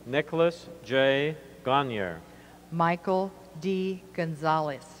 Nicholas J. Gonyer, Michael D.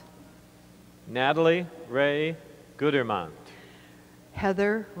 Gonzalez, Natalie Ray Gudermont,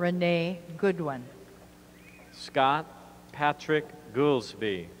 Heather Renee Goodwin, Scott Patrick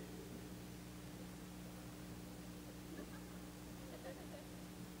Goolsby,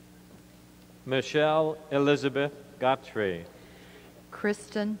 Michelle Elizabeth Godfrey,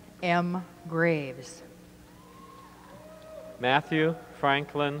 Kristen M. Graves, Matthew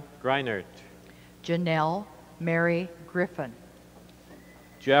Franklin Greinert, Janelle Mary Griffin,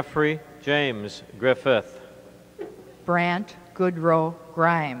 Jeffrey James Griffith, Brant Goodrow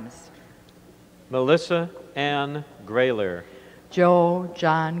Grimes, Melissa Ann Grayler, Joe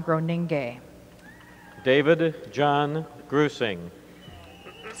John Groninge, David John Grusing,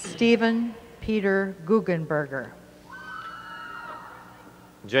 Stephen Peter Guggenberger,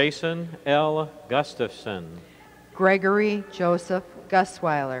 Jason L. Gustafson, Gregory Joseph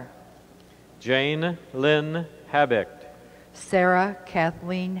Gusweiler, Jane Lynn Habicht, Sarah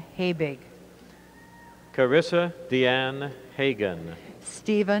Kathleen Habig, Carissa Deanne Hagan,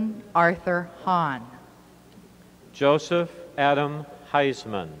 Stephen Arthur Hahn, Joseph Adam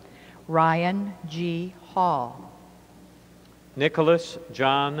Heisman, Ryan G. Hall, Nicholas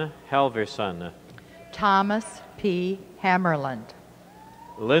John Halverson, Thomas P. Hammerland,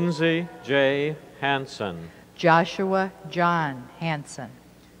 Lindsay J. Hanson, Joshua John Hanson,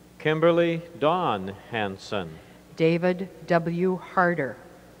 Kimberly Dawn Hanson, David W. Harder,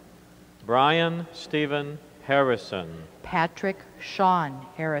 Brian Stephen Harrison, Patrick Sean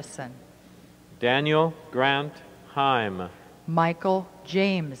Harrison, Daniel Grant Heim, Michael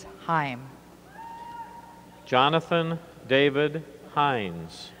James Heim, Jonathan David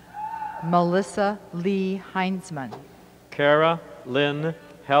Hines, Melissa Lee Heinzman, Kara Lynn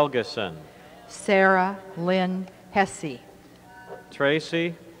Helgeson, Sarah Lynn Hesse,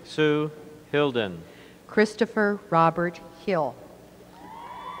 Tracy Sue Hilden, Christopher Robert Hill,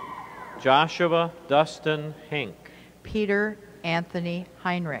 Joshua Dustin Hink, Peter Anthony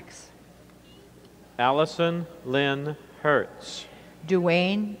Heinrichs, Allison Lynn Hertz.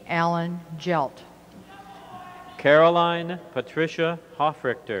 Duane Allen Jelt. Caroline Patricia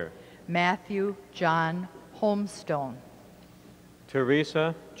Hoffrichter. Matthew John Holmstone.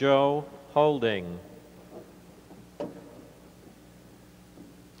 Teresa Jo Holding.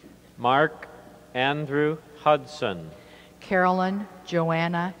 Mark Andrew Hudson. Carolyn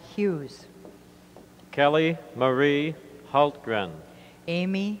Joanna Hughes. Kelly Marie Hultgren.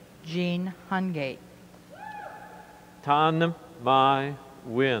 Amy Jean Hungate. Tan Mai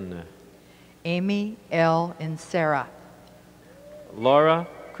Win. Amy L. Insera. Laura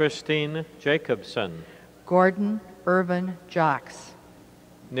Christine Jacobson. Gordon Irvin Jocks.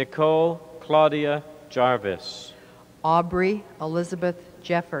 Nicole Claudia Jarvis. Aubrey Elizabeth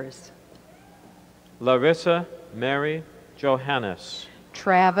Jeffers. Larissa Mary Johannes.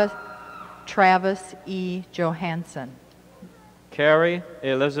 Travis E. Johansson. Carrie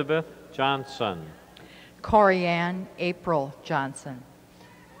Elizabeth Johnson. Corianne April Johnson.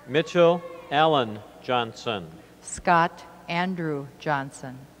 Mitchell Allen Johnson. Scott Andrew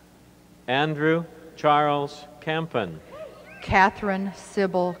Johnson. Andrew Charles Campen. Catherine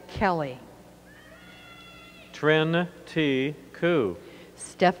Sybil Kelly. Trin T. Koo.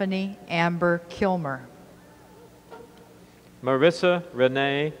 Stephanie Amber Kilmer. Marissa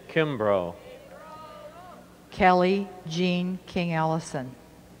Renee Kimbrough. Kelly Jean King Ellison.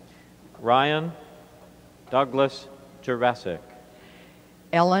 Ryan Douglas Jurassic.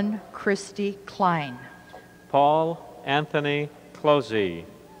 Ellen Christie Klein. Paul Anthony Closey.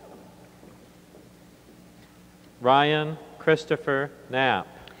 Ryan Christopher Knapp.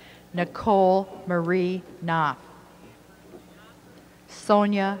 Nicole Marie Knopf.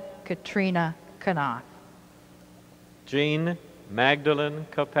 Sonia Katrina Knopf. Jean Magdalene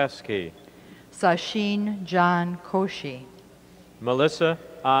Kopeski. Sashin John Koshi. Melissa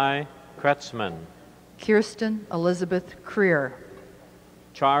I. Kretzman. Kirsten Elizabeth Creer.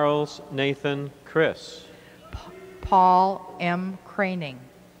 Charles Nathan Chris. Paul M. Craning.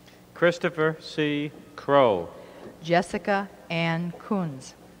 Christopher C. Crow. Jessica Ann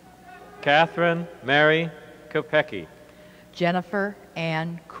Coons. Catherine Mary Kopecki. Jennifer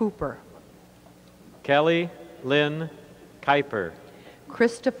Ann Cooper. Kelly Lynn Kuiper.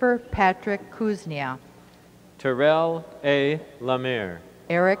 Christopher Patrick Kuznia. Terrell A. Lemire.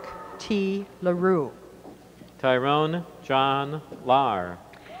 Eric T. LaRue. Tyrone John Lar.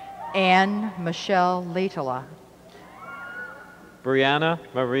 Anne Michelle Latala. Brianna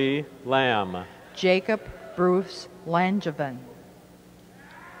Marie Lamb. Jacob Bruce Langevin.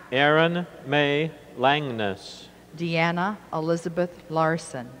 Aaron May Langness. Deanna Elizabeth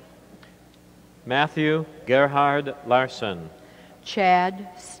Larson. Matthew Gerhard Larson. Chad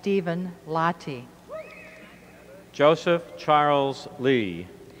Stephen Lottie. Joseph Charles Lee.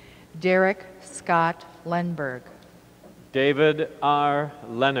 Derek Scott Lenberg. David R.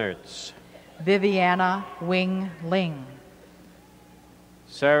 Lennertz. Viviana Wing Ling.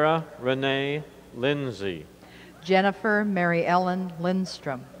 Sarah Renee Lindsay. Jennifer Mary Ellen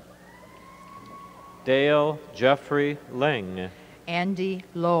Lindstrom. Dale Jeffrey Ling. Andy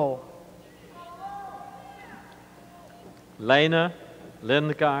Lowe. Lena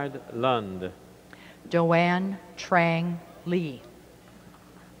Lindgard Lund. Joanne Trang Lee.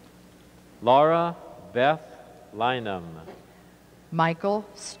 Laura Beth Lynham. Michael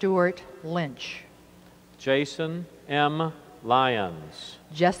Stewart Lynch. Jason M. Lyons.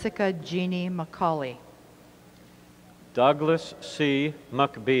 Jessica Jeannie McCauley. Douglas C.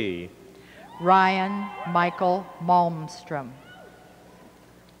 McBee. Ryan Michael Malmstrom.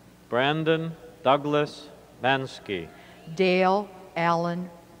 Brandon Douglas Bansky. Dale Allen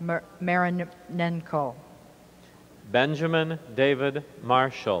Marinenko. Benjamin David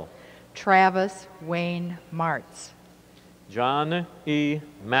Marshall. Travis Wayne Martz. John E.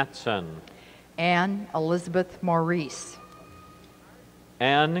 Matson. Anne Elizabeth Maurice.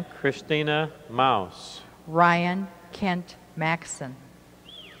 Anne Christina Mouse. Ryan Kent Maxon.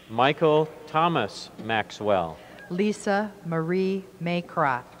 Michael Thomas Maxwell. Lisa Marie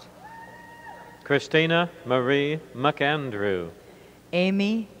Maycroft. Christina Marie McAndrew.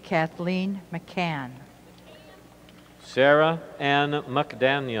 Amy Kathleen McCann. Sarah Ann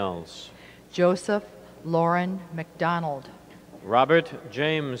McDaniels. Joseph Lauren McDonald. Robert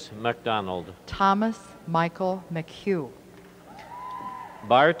James McDonald. Thomas Michael McHugh.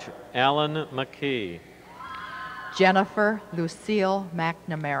 Bart Allen McKee. Jennifer Lucille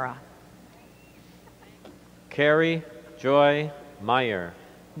McNamara. Carrie Joy Meyer.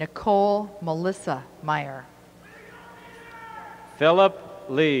 Nicole Melissa Meyer. Philip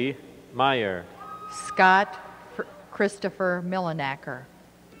Lee Meyer. Scott Christopher Millenacker.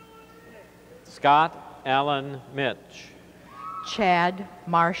 Scott Allen Mitch. Chad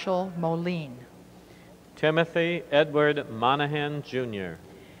Marshall Moline, Timothy Edward Monahan, Jr.,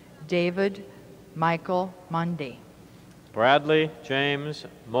 David Michael Mundy, Bradley James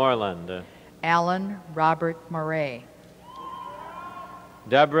Moreland, Alan Robert Murray,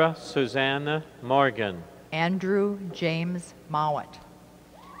 Deborah Suzanne Morgan, Andrew James Mowat,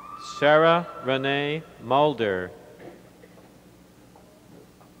 Sarah Renee Mulder,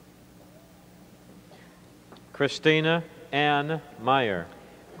 Christina Ann Meyer,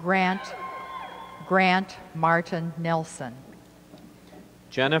 Grant Martin Nelson,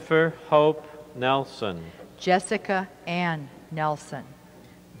 Jennifer Hope Nelson, Jessica Ann Nelson,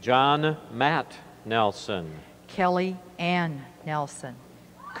 John Matt Nelson, Kelly Ann Nelson,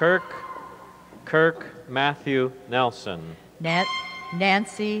 Kirk Matthew Nelson,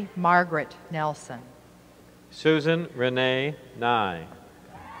 Nancy Margaret Nelson, Susan Renee Nye,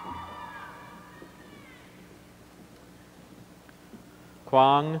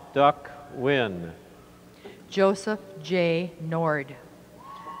 Quang Duc Nguyen, Joseph J. Nord,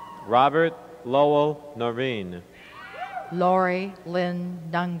 Robert Lowell Noreen, Lori Lynn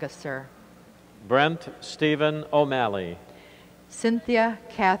Dungasser, Brent Stephen O'Malley, Cynthia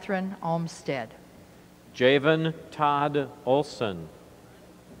Catherine Olmsted, Javen Todd Olson,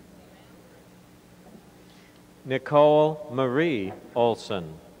 Nicole Marie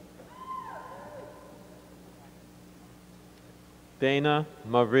Olson, Dana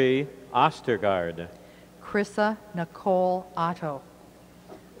Marie Ostergaard, Chrissa Nicole Otto,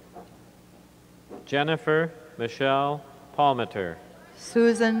 Jennifer Michelle Palmeter,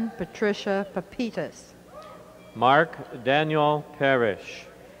 Susan Patricia Papitas, Mark Daniel Parrish,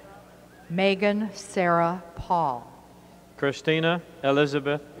 Megan Sarah Paul, Christina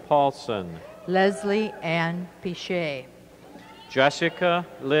Elizabeth Paulson, Leslie Ann Pichet, Jessica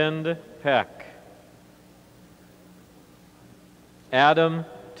Lind Peck, Adam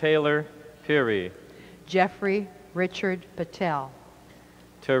Taylor Peary, Jeffrey Richard Patel,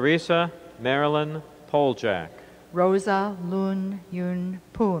 Teresa Marilyn Poljak, Rosa Lun Yun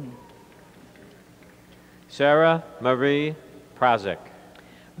Poon, Sarah Marie Prazik,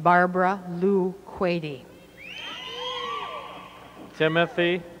 Barbara Lou Quady,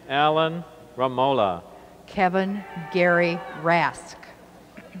 Timothy Allen Ramola, Kevin Gary Rask,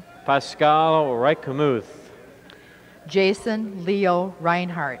 Pascal Reichemuth, Jason Leo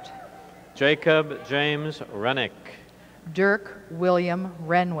Reinhardt, Jacob James Rennick, Dirk William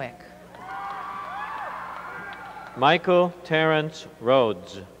Renwick, Michael Terrence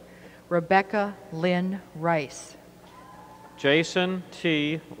Rhodes, Rebecca Lynn Rice, Jason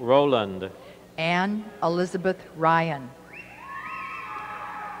T. Rowland, Anne Elizabeth Ryan,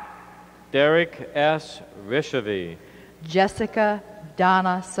 Derek S. Rishavy, Jessica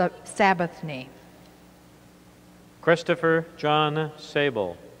Donna Sabathny, Christopher John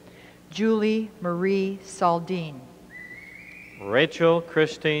Sable, Julie Marie Saldine, Rachel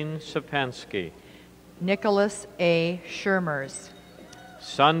Christine Sapensky, Nicholas A. Shermers,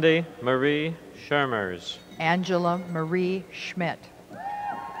 Sunday Marie Shermers, Angela Marie Schmidt,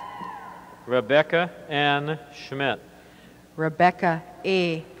 Rebecca Ann Schmidt, Rebecca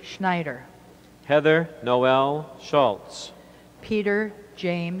A. Schneider, Heather Noel Schultz, Peter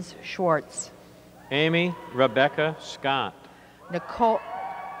James Schwartz, Amy Rebecca Scott, Nicole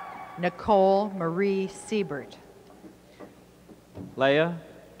Marie Siebert, Leah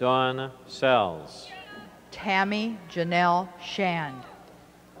Dawn Sells, Tammy Janelle Shand,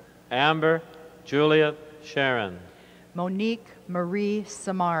 Amber Juliet Sharon, Monique Marie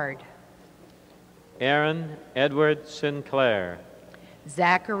Samard, Aaron Edward Sinclair,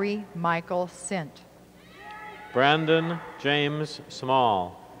 Zachary Michael Sint, Brandon James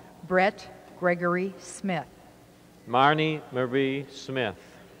Small, Brett Gregory Smith, Marnie Marie Smith,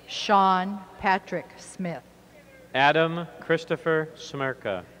 Sean Patrick Smith, Adam Christopher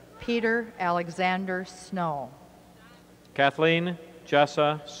Smirka, Peter Alexander Snow, Kathleen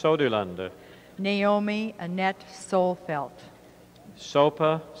Jessa Soderlund, Naomi Annette Solfelt,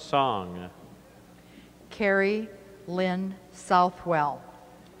 Sopa Song, Carrie Lynn Southwell,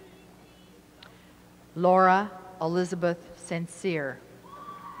 Laura Elizabeth Sincere,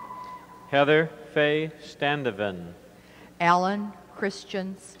 Heather Faye Standeven, Alan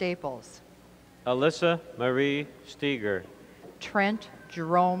Christian Staples, Alyssa Marie Steger, Trent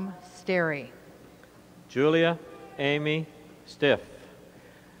Jerome Sterry, Julia Amy Stiff,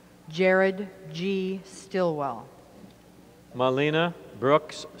 Jared G. Stillwell, Melina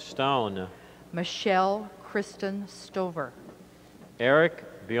Brooks Stone, Michelle Kristen Stover,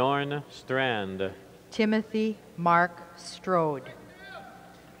 Eric Bjorn Strand, Timothy Mark Strode,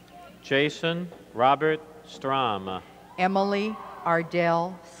 Jason Robert Strom, Emily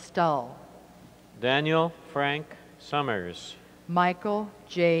Ardell Stull, Daniel Frank Summers, Michael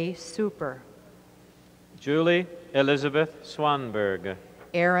J. Super, Julie Elizabeth Swanberg,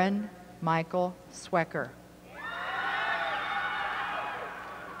 Aaron Michael Swecker,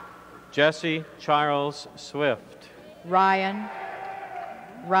 Jesse Charles Swift, Ryan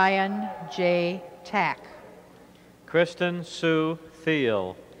J. Tack, Kristen Sue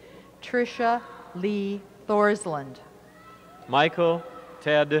Thiel, Tricia Lee Thorsland, Michael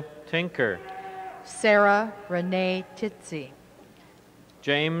Ted Tinker, Sarah Renee Titzi,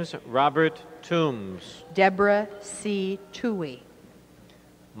 James Robert Toombs, Deborah C. Toohey,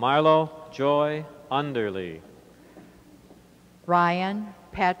 Marlo Joy Underly, Ryan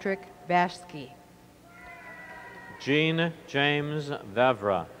Patrick Bashke, Jean James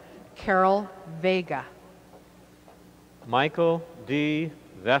Vavra, Carol Vega, Michael D.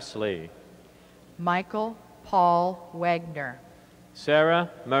 Vesley, Michael Paul Wagner, Sarah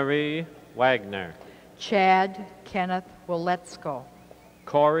Marie Wagner, Chad Kenneth Wiletsko,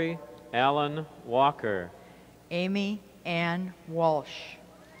 Corey Allen Walker, Amy Ann Walsh,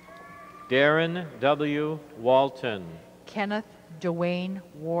 Darren W. Walton, Kenneth Dwayne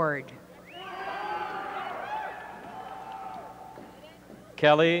Ward,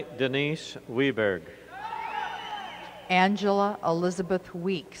 Kelly Denise Weberg, Angela Elizabeth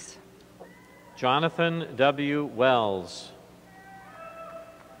Weeks, Jonathan W. Wells,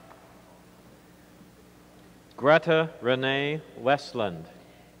 Greta Renee Westland,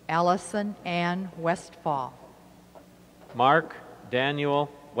 Allison Ann Westfall, Mark Daniel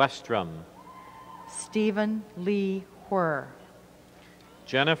Westrom, Stephen Lee Whir,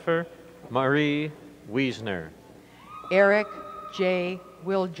 Jennifer Marie Wiesner, Eric J.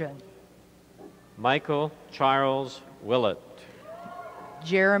 Wilgen, Michael Charles Willett,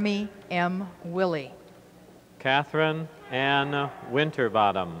 Jeremy M. Willie, Catherine Ann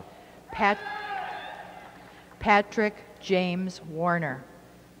Winterbottom, Patrick James Warner,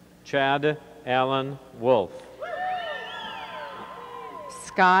 Chad Allen Wolf,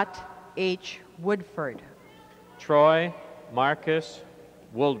 Scott H. Woodford, Troy Marcus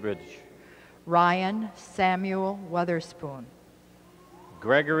Woolbridge, Ryan Samuel Weatherspoon,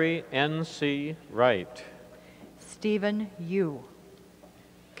 Gregory N.C. Wright, Stephen Yu,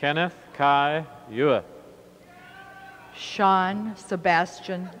 Kenneth Kai Yua, Sean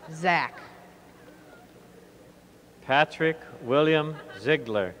Sebastian Zach, Patrick William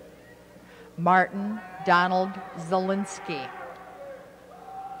Ziegler, Martin Donald Zielinski,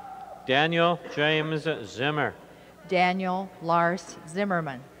 Daniel James Zimmer, Daniel Lars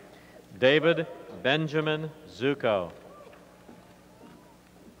Zimmerman, David Benjamin Zuko,